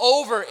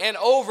 Over and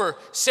over,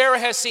 Sarah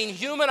has seen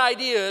human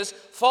ideas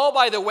fall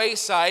by the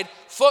wayside.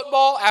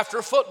 Football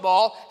after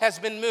football has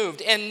been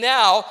moved. And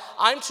now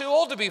I'm too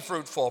old to be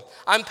fruitful.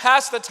 I'm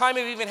past the time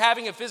of even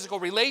having a physical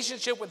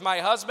relationship with my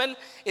husband.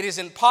 It is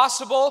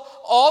impossible.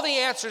 All the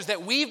answers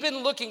that we've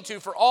been looking to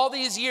for all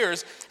these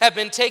years have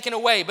been taken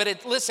away. But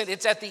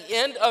it's at the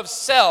end of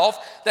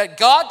self that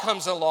God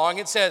comes along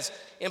and says,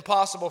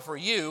 impossible for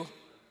you,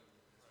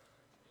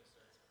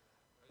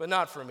 but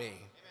not for me.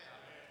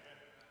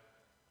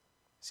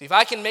 See, if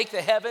I can make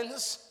the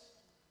heavens,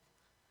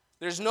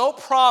 there's no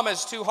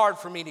promise too hard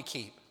for me to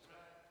keep.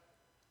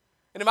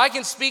 And if I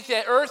can speak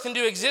that earth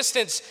into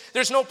existence,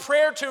 there's no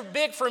prayer too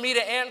big for me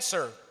to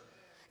answer.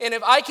 And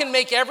if I can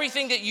make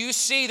everything that you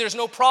see, there's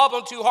no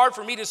problem too hard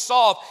for me to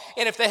solve.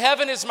 And if the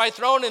heaven is my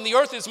throne and the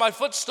earth is my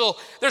footstool,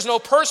 there's no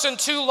person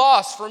too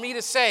lost for me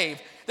to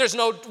save. There's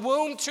no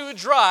womb too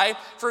dry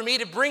for me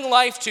to bring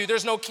life to.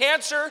 There's no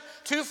cancer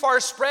too far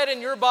spread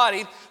in your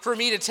body for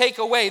me to take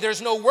away.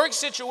 There's no work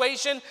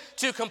situation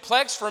too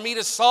complex for me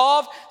to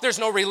solve. There's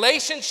no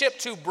relationship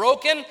too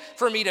broken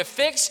for me to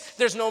fix.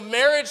 There's no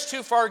marriage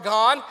too far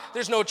gone.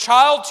 There's no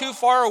child too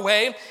far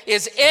away.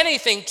 Is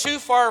anything too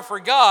far for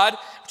God,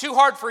 too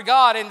hard for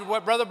God? And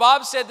what Brother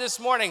Bob said this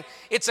morning,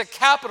 it's a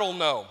capital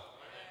no.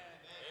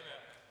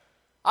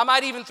 I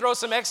might even throw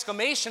some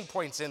exclamation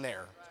points in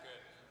there.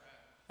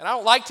 And I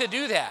don't like to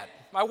do that.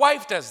 My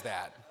wife does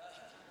that.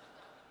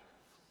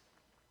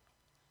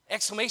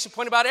 Exclamation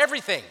point about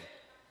everything.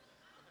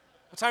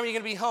 What time are you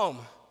going to be home?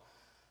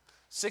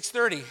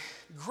 6:30.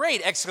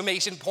 Great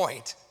exclamation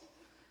point.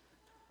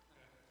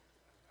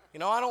 You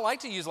know, I don't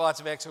like to use lots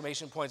of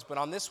exclamation points, but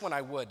on this one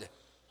I would.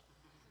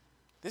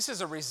 This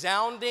is a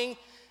resounding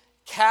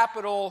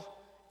capital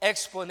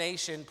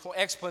explanation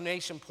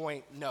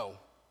point, no.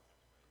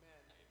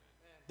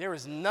 There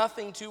is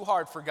nothing too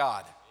hard for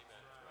God.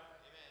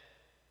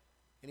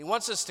 And he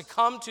wants us to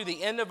come to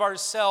the end of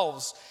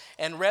ourselves,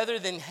 and rather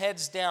than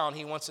heads down,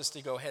 he wants us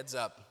to go heads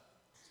up.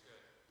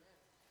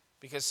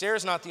 Because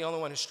Sarah's not the only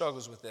one who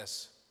struggles with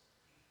this.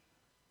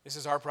 This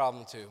is our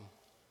problem too.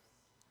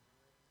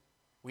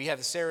 We have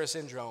the Sarah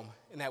syndrome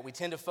in that we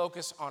tend to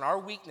focus on our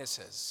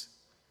weaknesses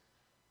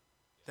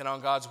than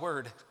on God's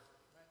word.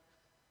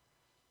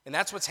 And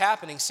that's what's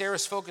happening.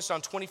 Sarah's focused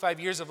on 25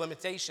 years of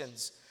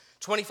limitations,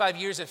 25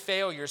 years of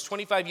failures,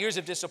 25 years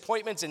of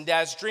disappointments and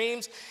dashed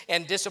dreams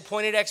and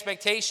disappointed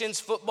expectations,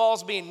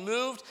 footballs being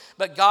moved,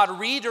 but God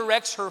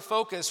redirects her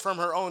focus from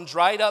her own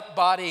dried up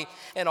body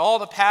and all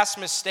the past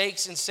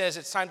mistakes and says,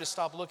 it's time to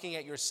stop looking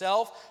at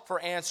yourself for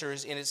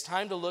answers, and it's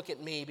time to look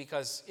at me,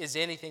 because is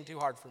anything too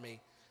hard for me?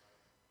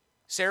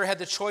 Sarah had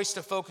the choice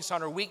to focus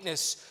on her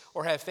weakness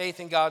or have faith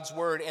in God's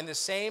word, and the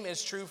same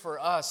is true for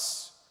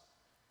us.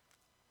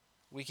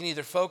 We can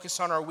either focus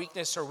on our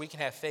weakness or we can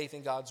have faith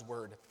in God's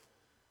word.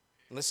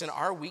 Listen,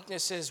 our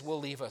weaknesses will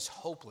leave us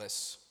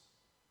hopeless.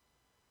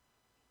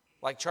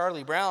 Like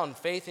Charlie Brown,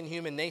 faith in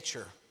human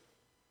nature,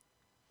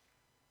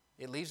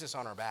 it leaves us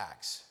on our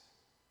backs.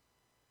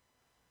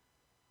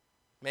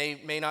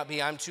 May not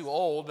be I'm too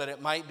old, but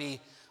it might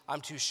be I'm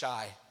too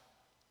shy.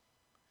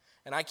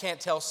 And I can't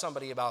tell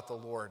somebody about the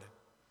Lord.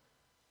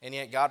 And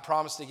yet God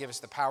promised to give us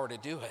the power to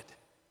do it.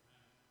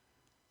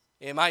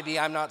 It might be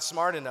I'm not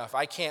smart enough.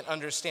 I can't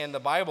understand the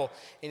Bible.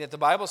 And yet the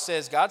Bible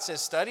says, God says,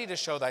 study to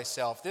show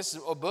thyself. This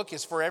book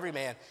is for every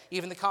man,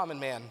 even the common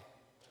man.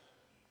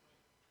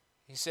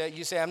 You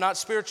say, I'm not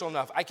spiritual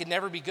enough. I could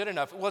never be good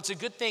enough. Well, it's a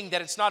good thing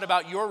that it's not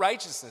about your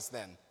righteousness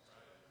then.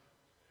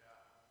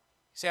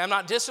 You say, I'm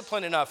not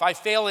disciplined enough. I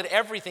fail at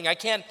everything. I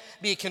can't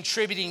be a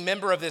contributing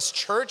member of this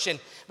church.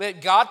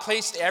 But God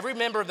placed every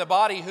member of the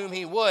body whom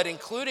he would,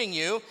 including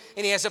you,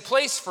 and he has a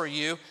place for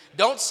you.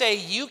 Don't say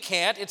you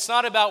can't. It's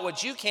not about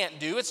what you can't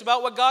do. It's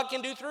about what God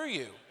can do through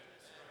you.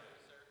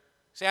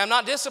 Say, I'm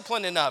not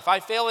disciplined enough. I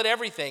fail at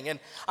everything, and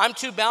I'm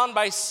too bound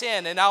by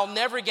sin, and I'll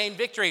never gain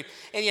victory.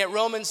 And yet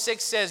Romans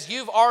 6 says,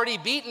 you've already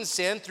beaten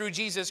sin through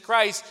Jesus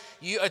Christ.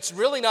 It's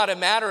really not a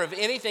matter of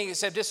anything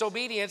except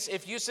disobedience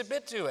if you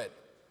submit to it.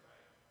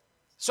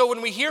 So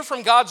when we hear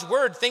from God's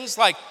word, things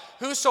like,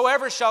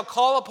 whosoever shall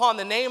call upon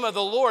the name of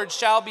the Lord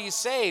shall be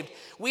saved,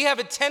 we have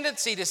a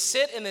tendency to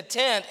sit in the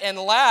tent and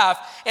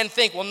laugh and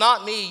think, well,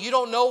 not me. You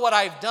don't know what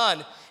I've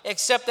done.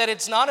 Except that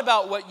it's not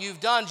about what you've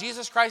done.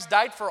 Jesus Christ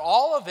died for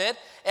all of it,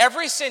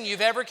 every sin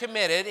you've ever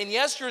committed. And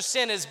yes, your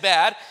sin is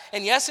bad.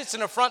 And yes, it's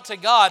an affront to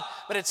God.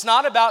 But it's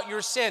not about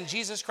your sin.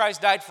 Jesus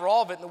Christ died for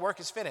all of it, and the work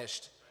is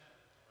finished.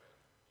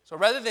 So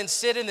rather than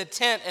sit in the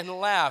tent and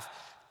laugh,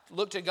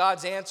 look to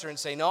God's answer and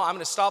say, no, I'm going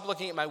to stop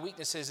looking at my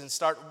weaknesses and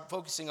start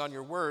focusing on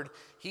your word.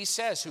 He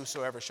says,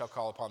 whosoever shall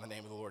call upon the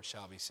name of the Lord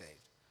shall be saved.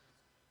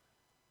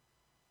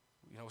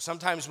 You know,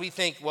 sometimes we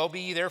think, well,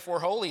 be ye therefore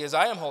holy as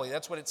I am holy.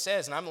 That's what it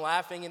says, and I'm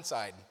laughing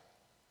inside.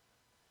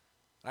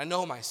 I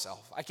know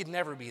myself. I could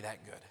never be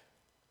that good.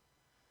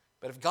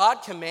 But if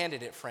God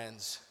commanded it,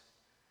 friends,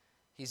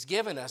 he's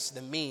given us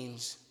the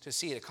means to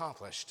see it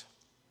accomplished.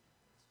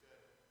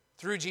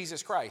 Through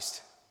Jesus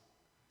Christ.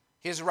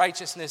 His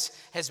righteousness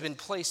has been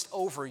placed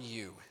over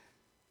you.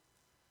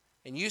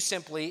 And you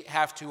simply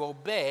have to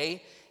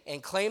obey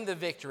and claim the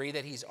victory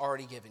that he's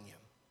already given you.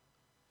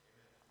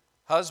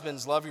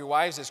 Husbands, love your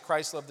wives as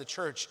Christ loved the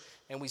church,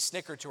 and we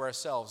snicker to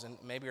ourselves, and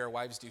maybe our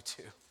wives do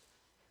too.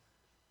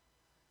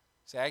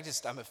 Say,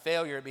 I'm a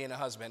failure at being a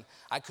husband.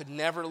 I could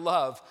never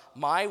love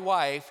my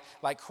wife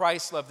like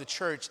Christ loved the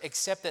church,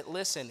 except that,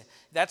 listen,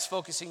 that's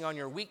focusing on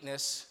your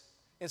weakness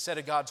instead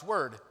of God's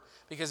word.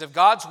 Because if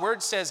God's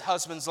word says,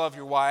 husbands, love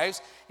your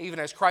wives, even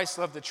as Christ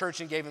loved the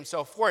church and gave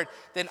himself for it,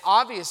 then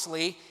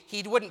obviously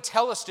he wouldn't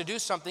tell us to do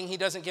something he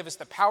doesn't give us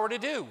the power to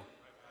do.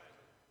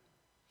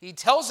 He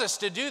tells us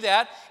to do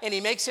that, and he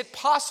makes it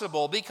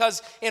possible,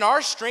 because in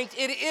our strength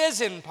it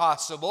is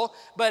impossible,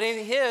 but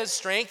in his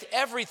strength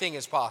everything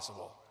is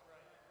possible.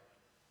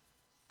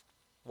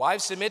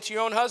 Wives, submit to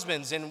your own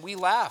husbands, and we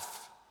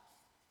laugh.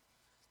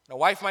 A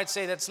wife might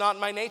say, that's not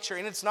in my nature,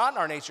 and it's not in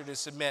our nature to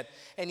submit.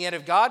 And yet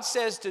if God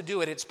says to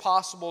do it, it's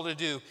possible to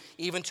do,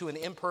 even to an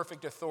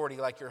imperfect authority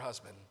like your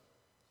husband.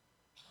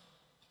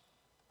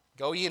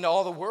 Go ye into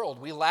all the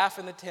world. We laugh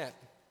in the tent.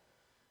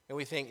 And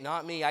we think,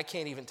 not me, I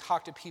can't even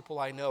talk to people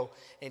I know,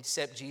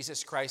 except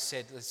Jesus Christ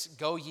said, let's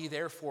go ye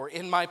therefore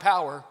in my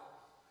power.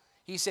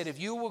 He said,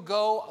 if you will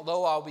go,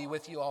 lo, I'll be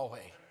with you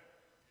always.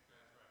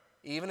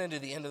 Even into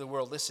the end of the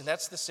world. Listen,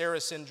 that's the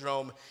Sarah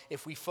syndrome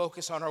if we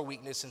focus on our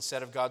weakness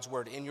instead of God's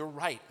word. And you're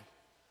right.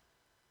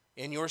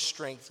 In your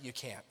strength, you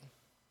can't.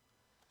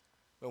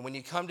 But when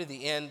you come to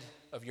the end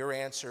of your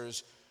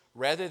answers,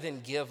 rather than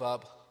give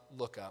up,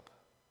 look up.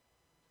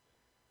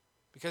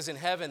 Because in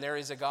heaven, there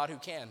is a God who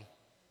can.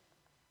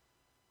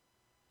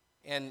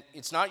 And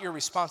it's not your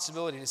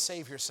responsibility to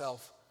save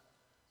yourself.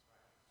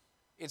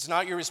 It's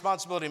not your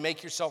responsibility to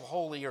make yourself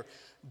holy or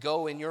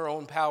go in your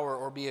own power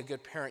or be a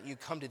good parent. You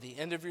come to the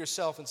end of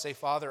yourself and say,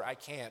 Father, I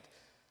can't,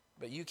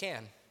 but you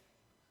can.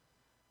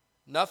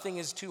 Nothing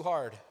is too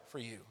hard for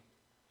you.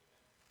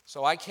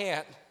 So I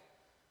can't,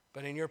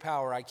 but in your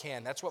power I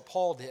can. That's what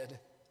Paul did.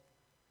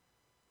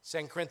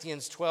 2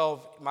 Corinthians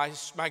 12,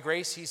 my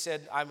grace, he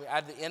said, I'm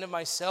at the end of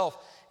myself,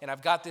 and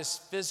I've got this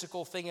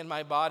physical thing in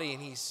my body.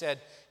 And he said,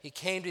 he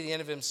came to the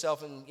end of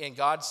himself, and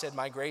God said,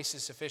 my grace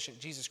is sufficient.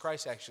 Jesus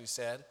Christ actually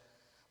said,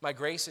 my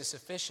grace is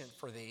sufficient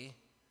for thee,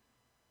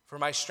 for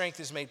my strength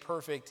is made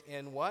perfect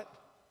in what?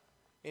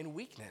 In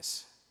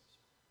weakness.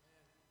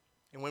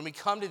 And when we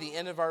come to the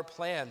end of our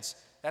plans,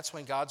 that's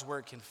when God's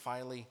work can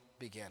finally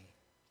begin.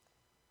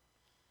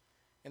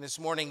 And this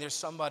morning, there's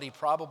somebody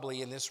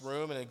probably in this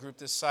room in a group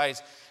this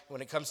size,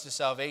 when it comes to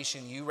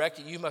salvation,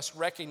 you must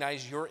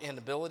recognize your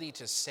inability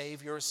to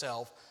save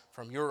yourself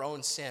from your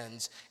own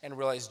sins and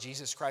realize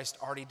Jesus Christ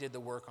already did the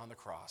work on the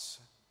cross.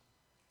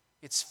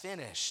 It's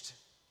finished,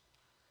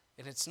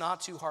 and it's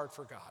not too hard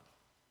for God.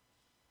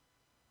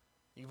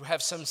 You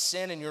have some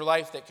sin in your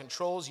life that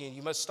controls you, and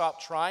you must stop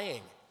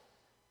trying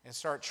and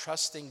start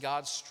trusting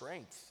God's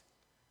strength.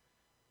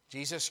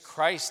 Jesus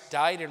Christ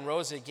died and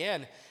rose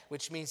again,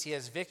 which means he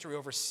has victory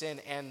over sin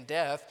and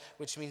death,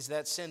 which means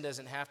that sin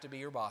doesn't have to be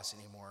your boss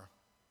anymore.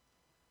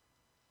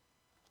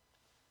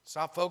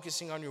 Stop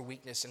focusing on your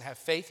weakness and have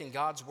faith in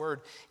God's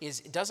word.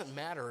 It doesn't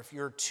matter if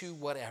you're too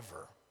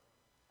whatever.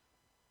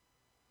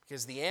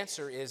 Because the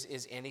answer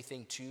is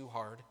anything too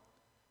hard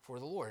for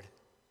the Lord?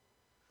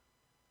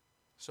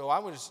 So I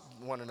would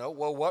want to know,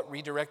 well, what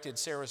redirected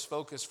Sarah's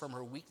focus from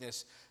her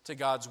weakness to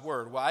God's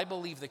word? Well, I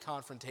believe the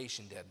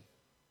confrontation did.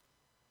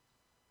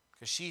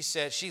 Because she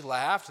said, she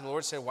laughed, and the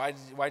Lord said, why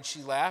did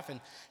she laugh? And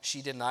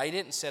she denied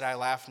it and said, I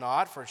laugh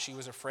not, for she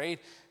was afraid.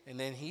 And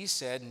then he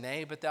said,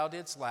 nay, but thou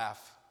didst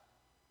laugh.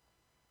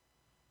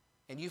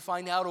 And you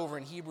find out over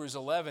in Hebrews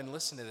 11,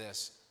 listen to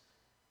this.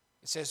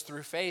 It says,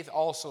 through faith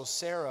also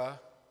Sarah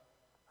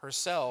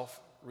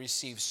herself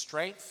received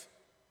strength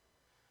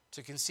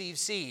to conceive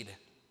seed.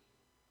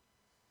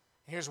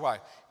 Here's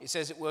why. It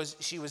says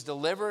she was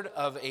delivered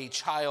of a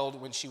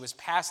child when she was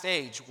past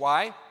age.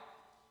 Why?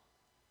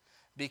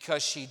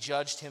 Because she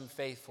judged him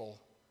faithful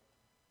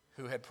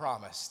who had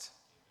promised.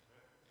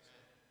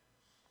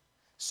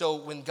 So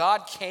when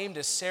God came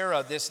to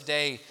Sarah this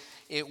day,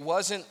 it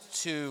wasn't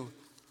to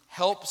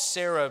help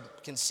Sarah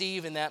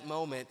conceive in that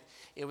moment.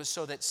 It was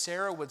so that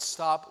Sarah would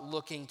stop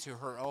looking to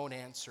her own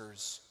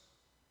answers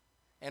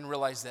and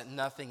realize that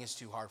nothing is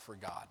too hard for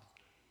God.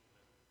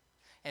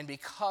 And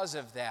because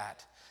of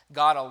that,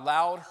 God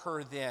allowed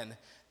her then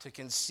to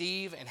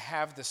conceive and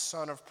have the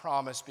son of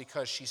promise,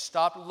 because she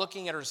stopped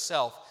looking at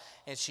herself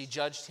and she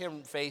judged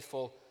him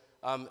faithful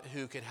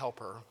who could help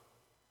her.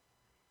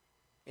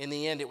 In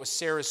the end, it was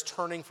Sarah's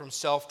turning from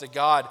self to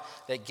God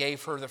that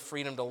gave her the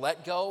freedom to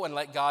let go and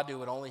let God do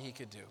what only he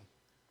could do.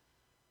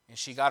 And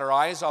she got her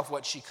eyes off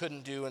what she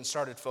couldn't do and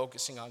started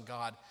focusing on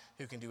God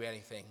who can do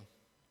anything.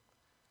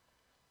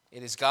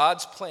 It is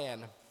God's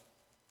plan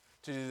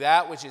to do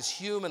that which is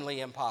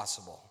humanly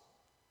impossible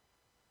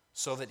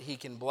so that he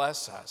can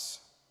bless us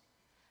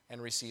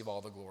and receive all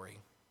the glory.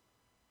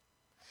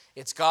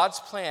 It's God's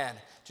plan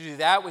to do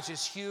that which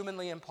is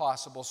humanly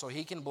impossible so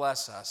he can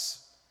bless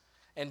us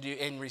and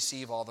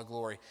receive all the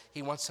glory.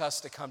 He wants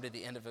us to come to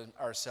the end of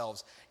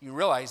ourselves. You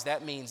realize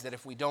that means that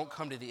if we don't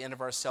come to the end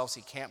of ourselves,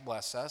 he can't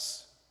bless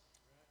us,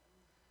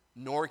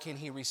 nor can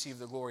he receive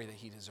the glory that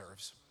he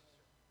deserves.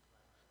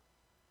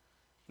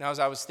 Now, as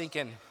I was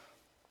thinking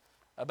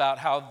about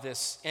how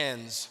this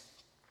ends,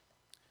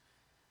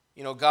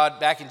 God,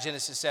 back in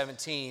Genesis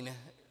 17,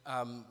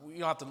 you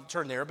don't have to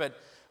turn there, but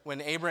when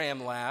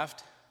Abraham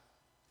laughed,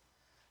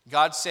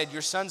 God said,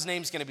 your son's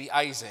name's going to be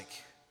Isaac.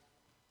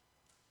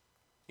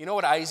 You know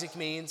what Isaac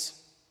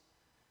means?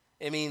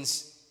 It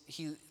means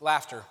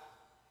laughter.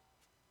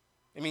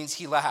 It means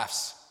he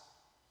laughs.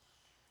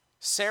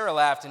 Sarah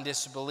laughed in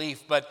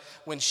disbelief, but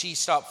when she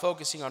stopped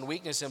focusing on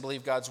weakness and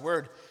believed God's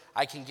word,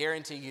 I can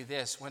guarantee you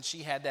this, when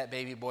she had that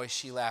baby boy,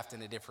 she laughed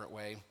in a different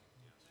way.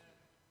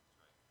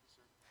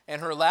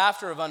 And her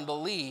laughter of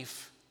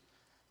unbelief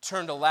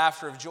turned to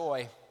laughter of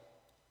joy.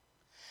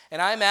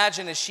 And I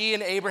imagine as she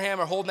and Abraham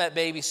are holding that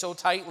baby so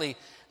tightly,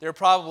 they're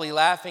probably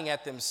laughing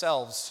at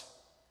themselves,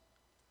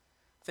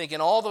 thinking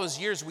all those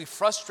years we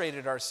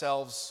frustrated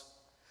ourselves,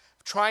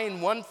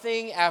 trying one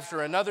thing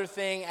after another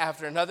thing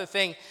after another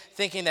thing,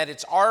 thinking that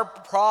it's our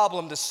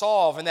problem to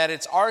solve and that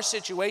it's our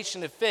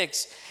situation to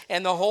fix.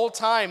 And the whole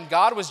time,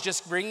 God was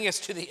just bringing us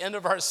to the end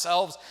of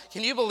ourselves.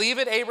 Can you believe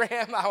it,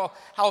 Abraham,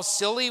 how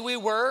silly we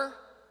were?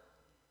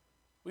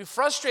 We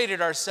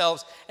frustrated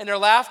ourselves, and they're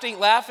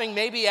laughing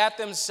maybe at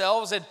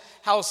themselves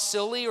how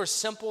silly or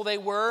simple they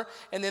were,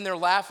 and then they're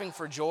laughing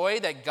for joy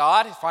that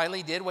God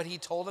finally did what he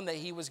told them that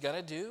he was going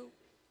to do?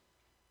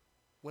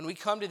 When we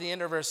come to the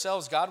end of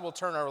ourselves, God will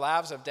turn our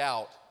laughs of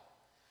doubt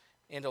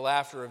into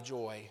laughter of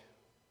joy.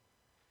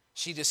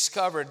 She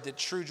discovered that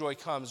true joy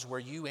comes where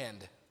you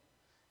end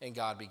and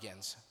God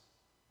begins.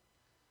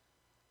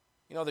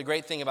 You know, the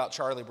great thing about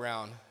Charlie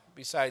Brown,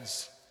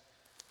 besides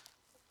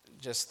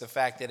just the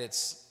fact that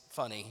it's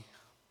funny,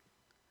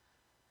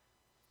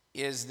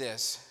 is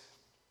this: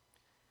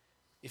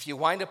 if you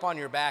wind up on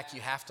your back,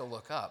 you have to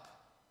look up.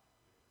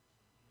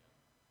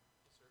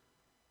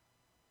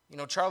 You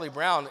know, Charlie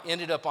Brown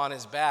ended up on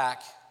his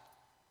back,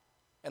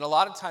 and a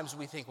lot of times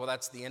we think, well,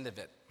 that's the end of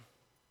it.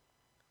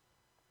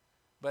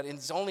 But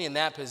it's only in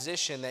that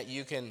position that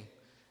you can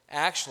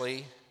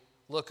actually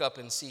look up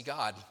and see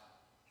God.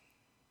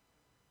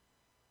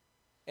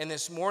 And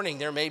this morning,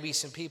 there may be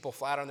some people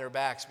flat on their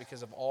backs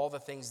because of all the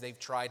things they've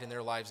tried in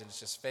their lives, and it's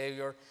just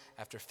failure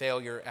after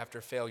failure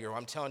after failure.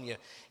 I'm telling you,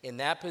 in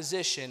that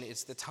position,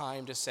 it's the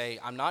time to say,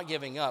 I'm not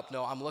giving up.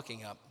 No, I'm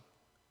looking up.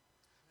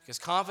 Because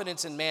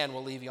confidence in man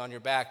will leave you on your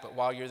back, but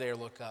while you're there,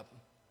 look up.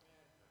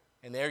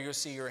 And there you'll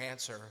see your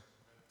answer.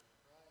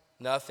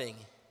 Nothing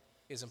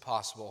is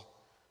impossible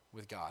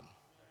with God.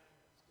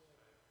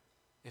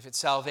 If it's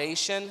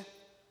salvation,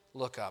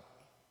 look up.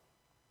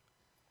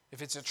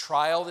 If it's a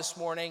trial this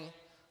morning,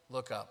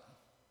 look up.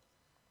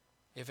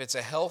 If it's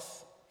a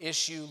health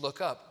issue,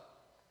 look up.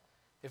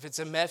 If it's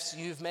a mess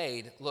you've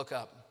made, look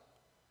up.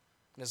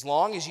 And as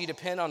long as you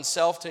depend on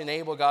self to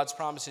enable God's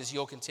promises,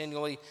 you'll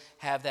continually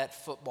have that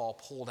football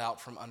pulled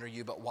out from under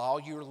you. But while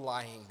you're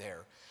lying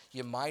there,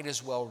 you might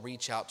as well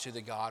reach out to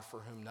the God for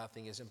whom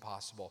nothing is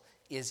impossible.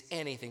 Is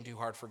anything too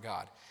hard for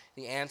God?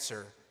 The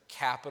answer,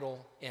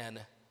 capital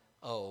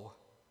N-O,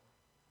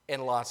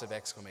 and lots of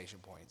exclamation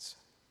points.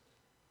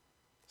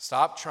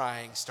 Stop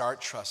trying,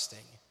 start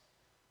trusting.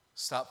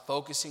 Stop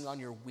focusing on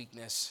your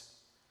weakness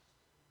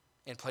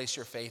and place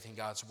your faith in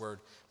God's word,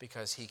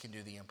 because he can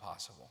do the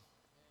impossible.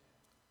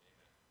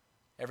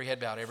 Every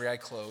head bowed, every eye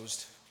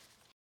closed.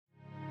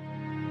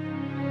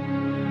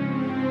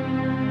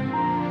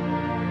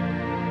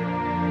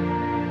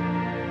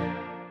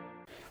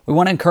 We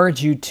want to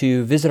encourage you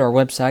to visit our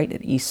website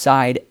at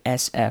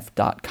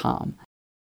eastsidesf.com.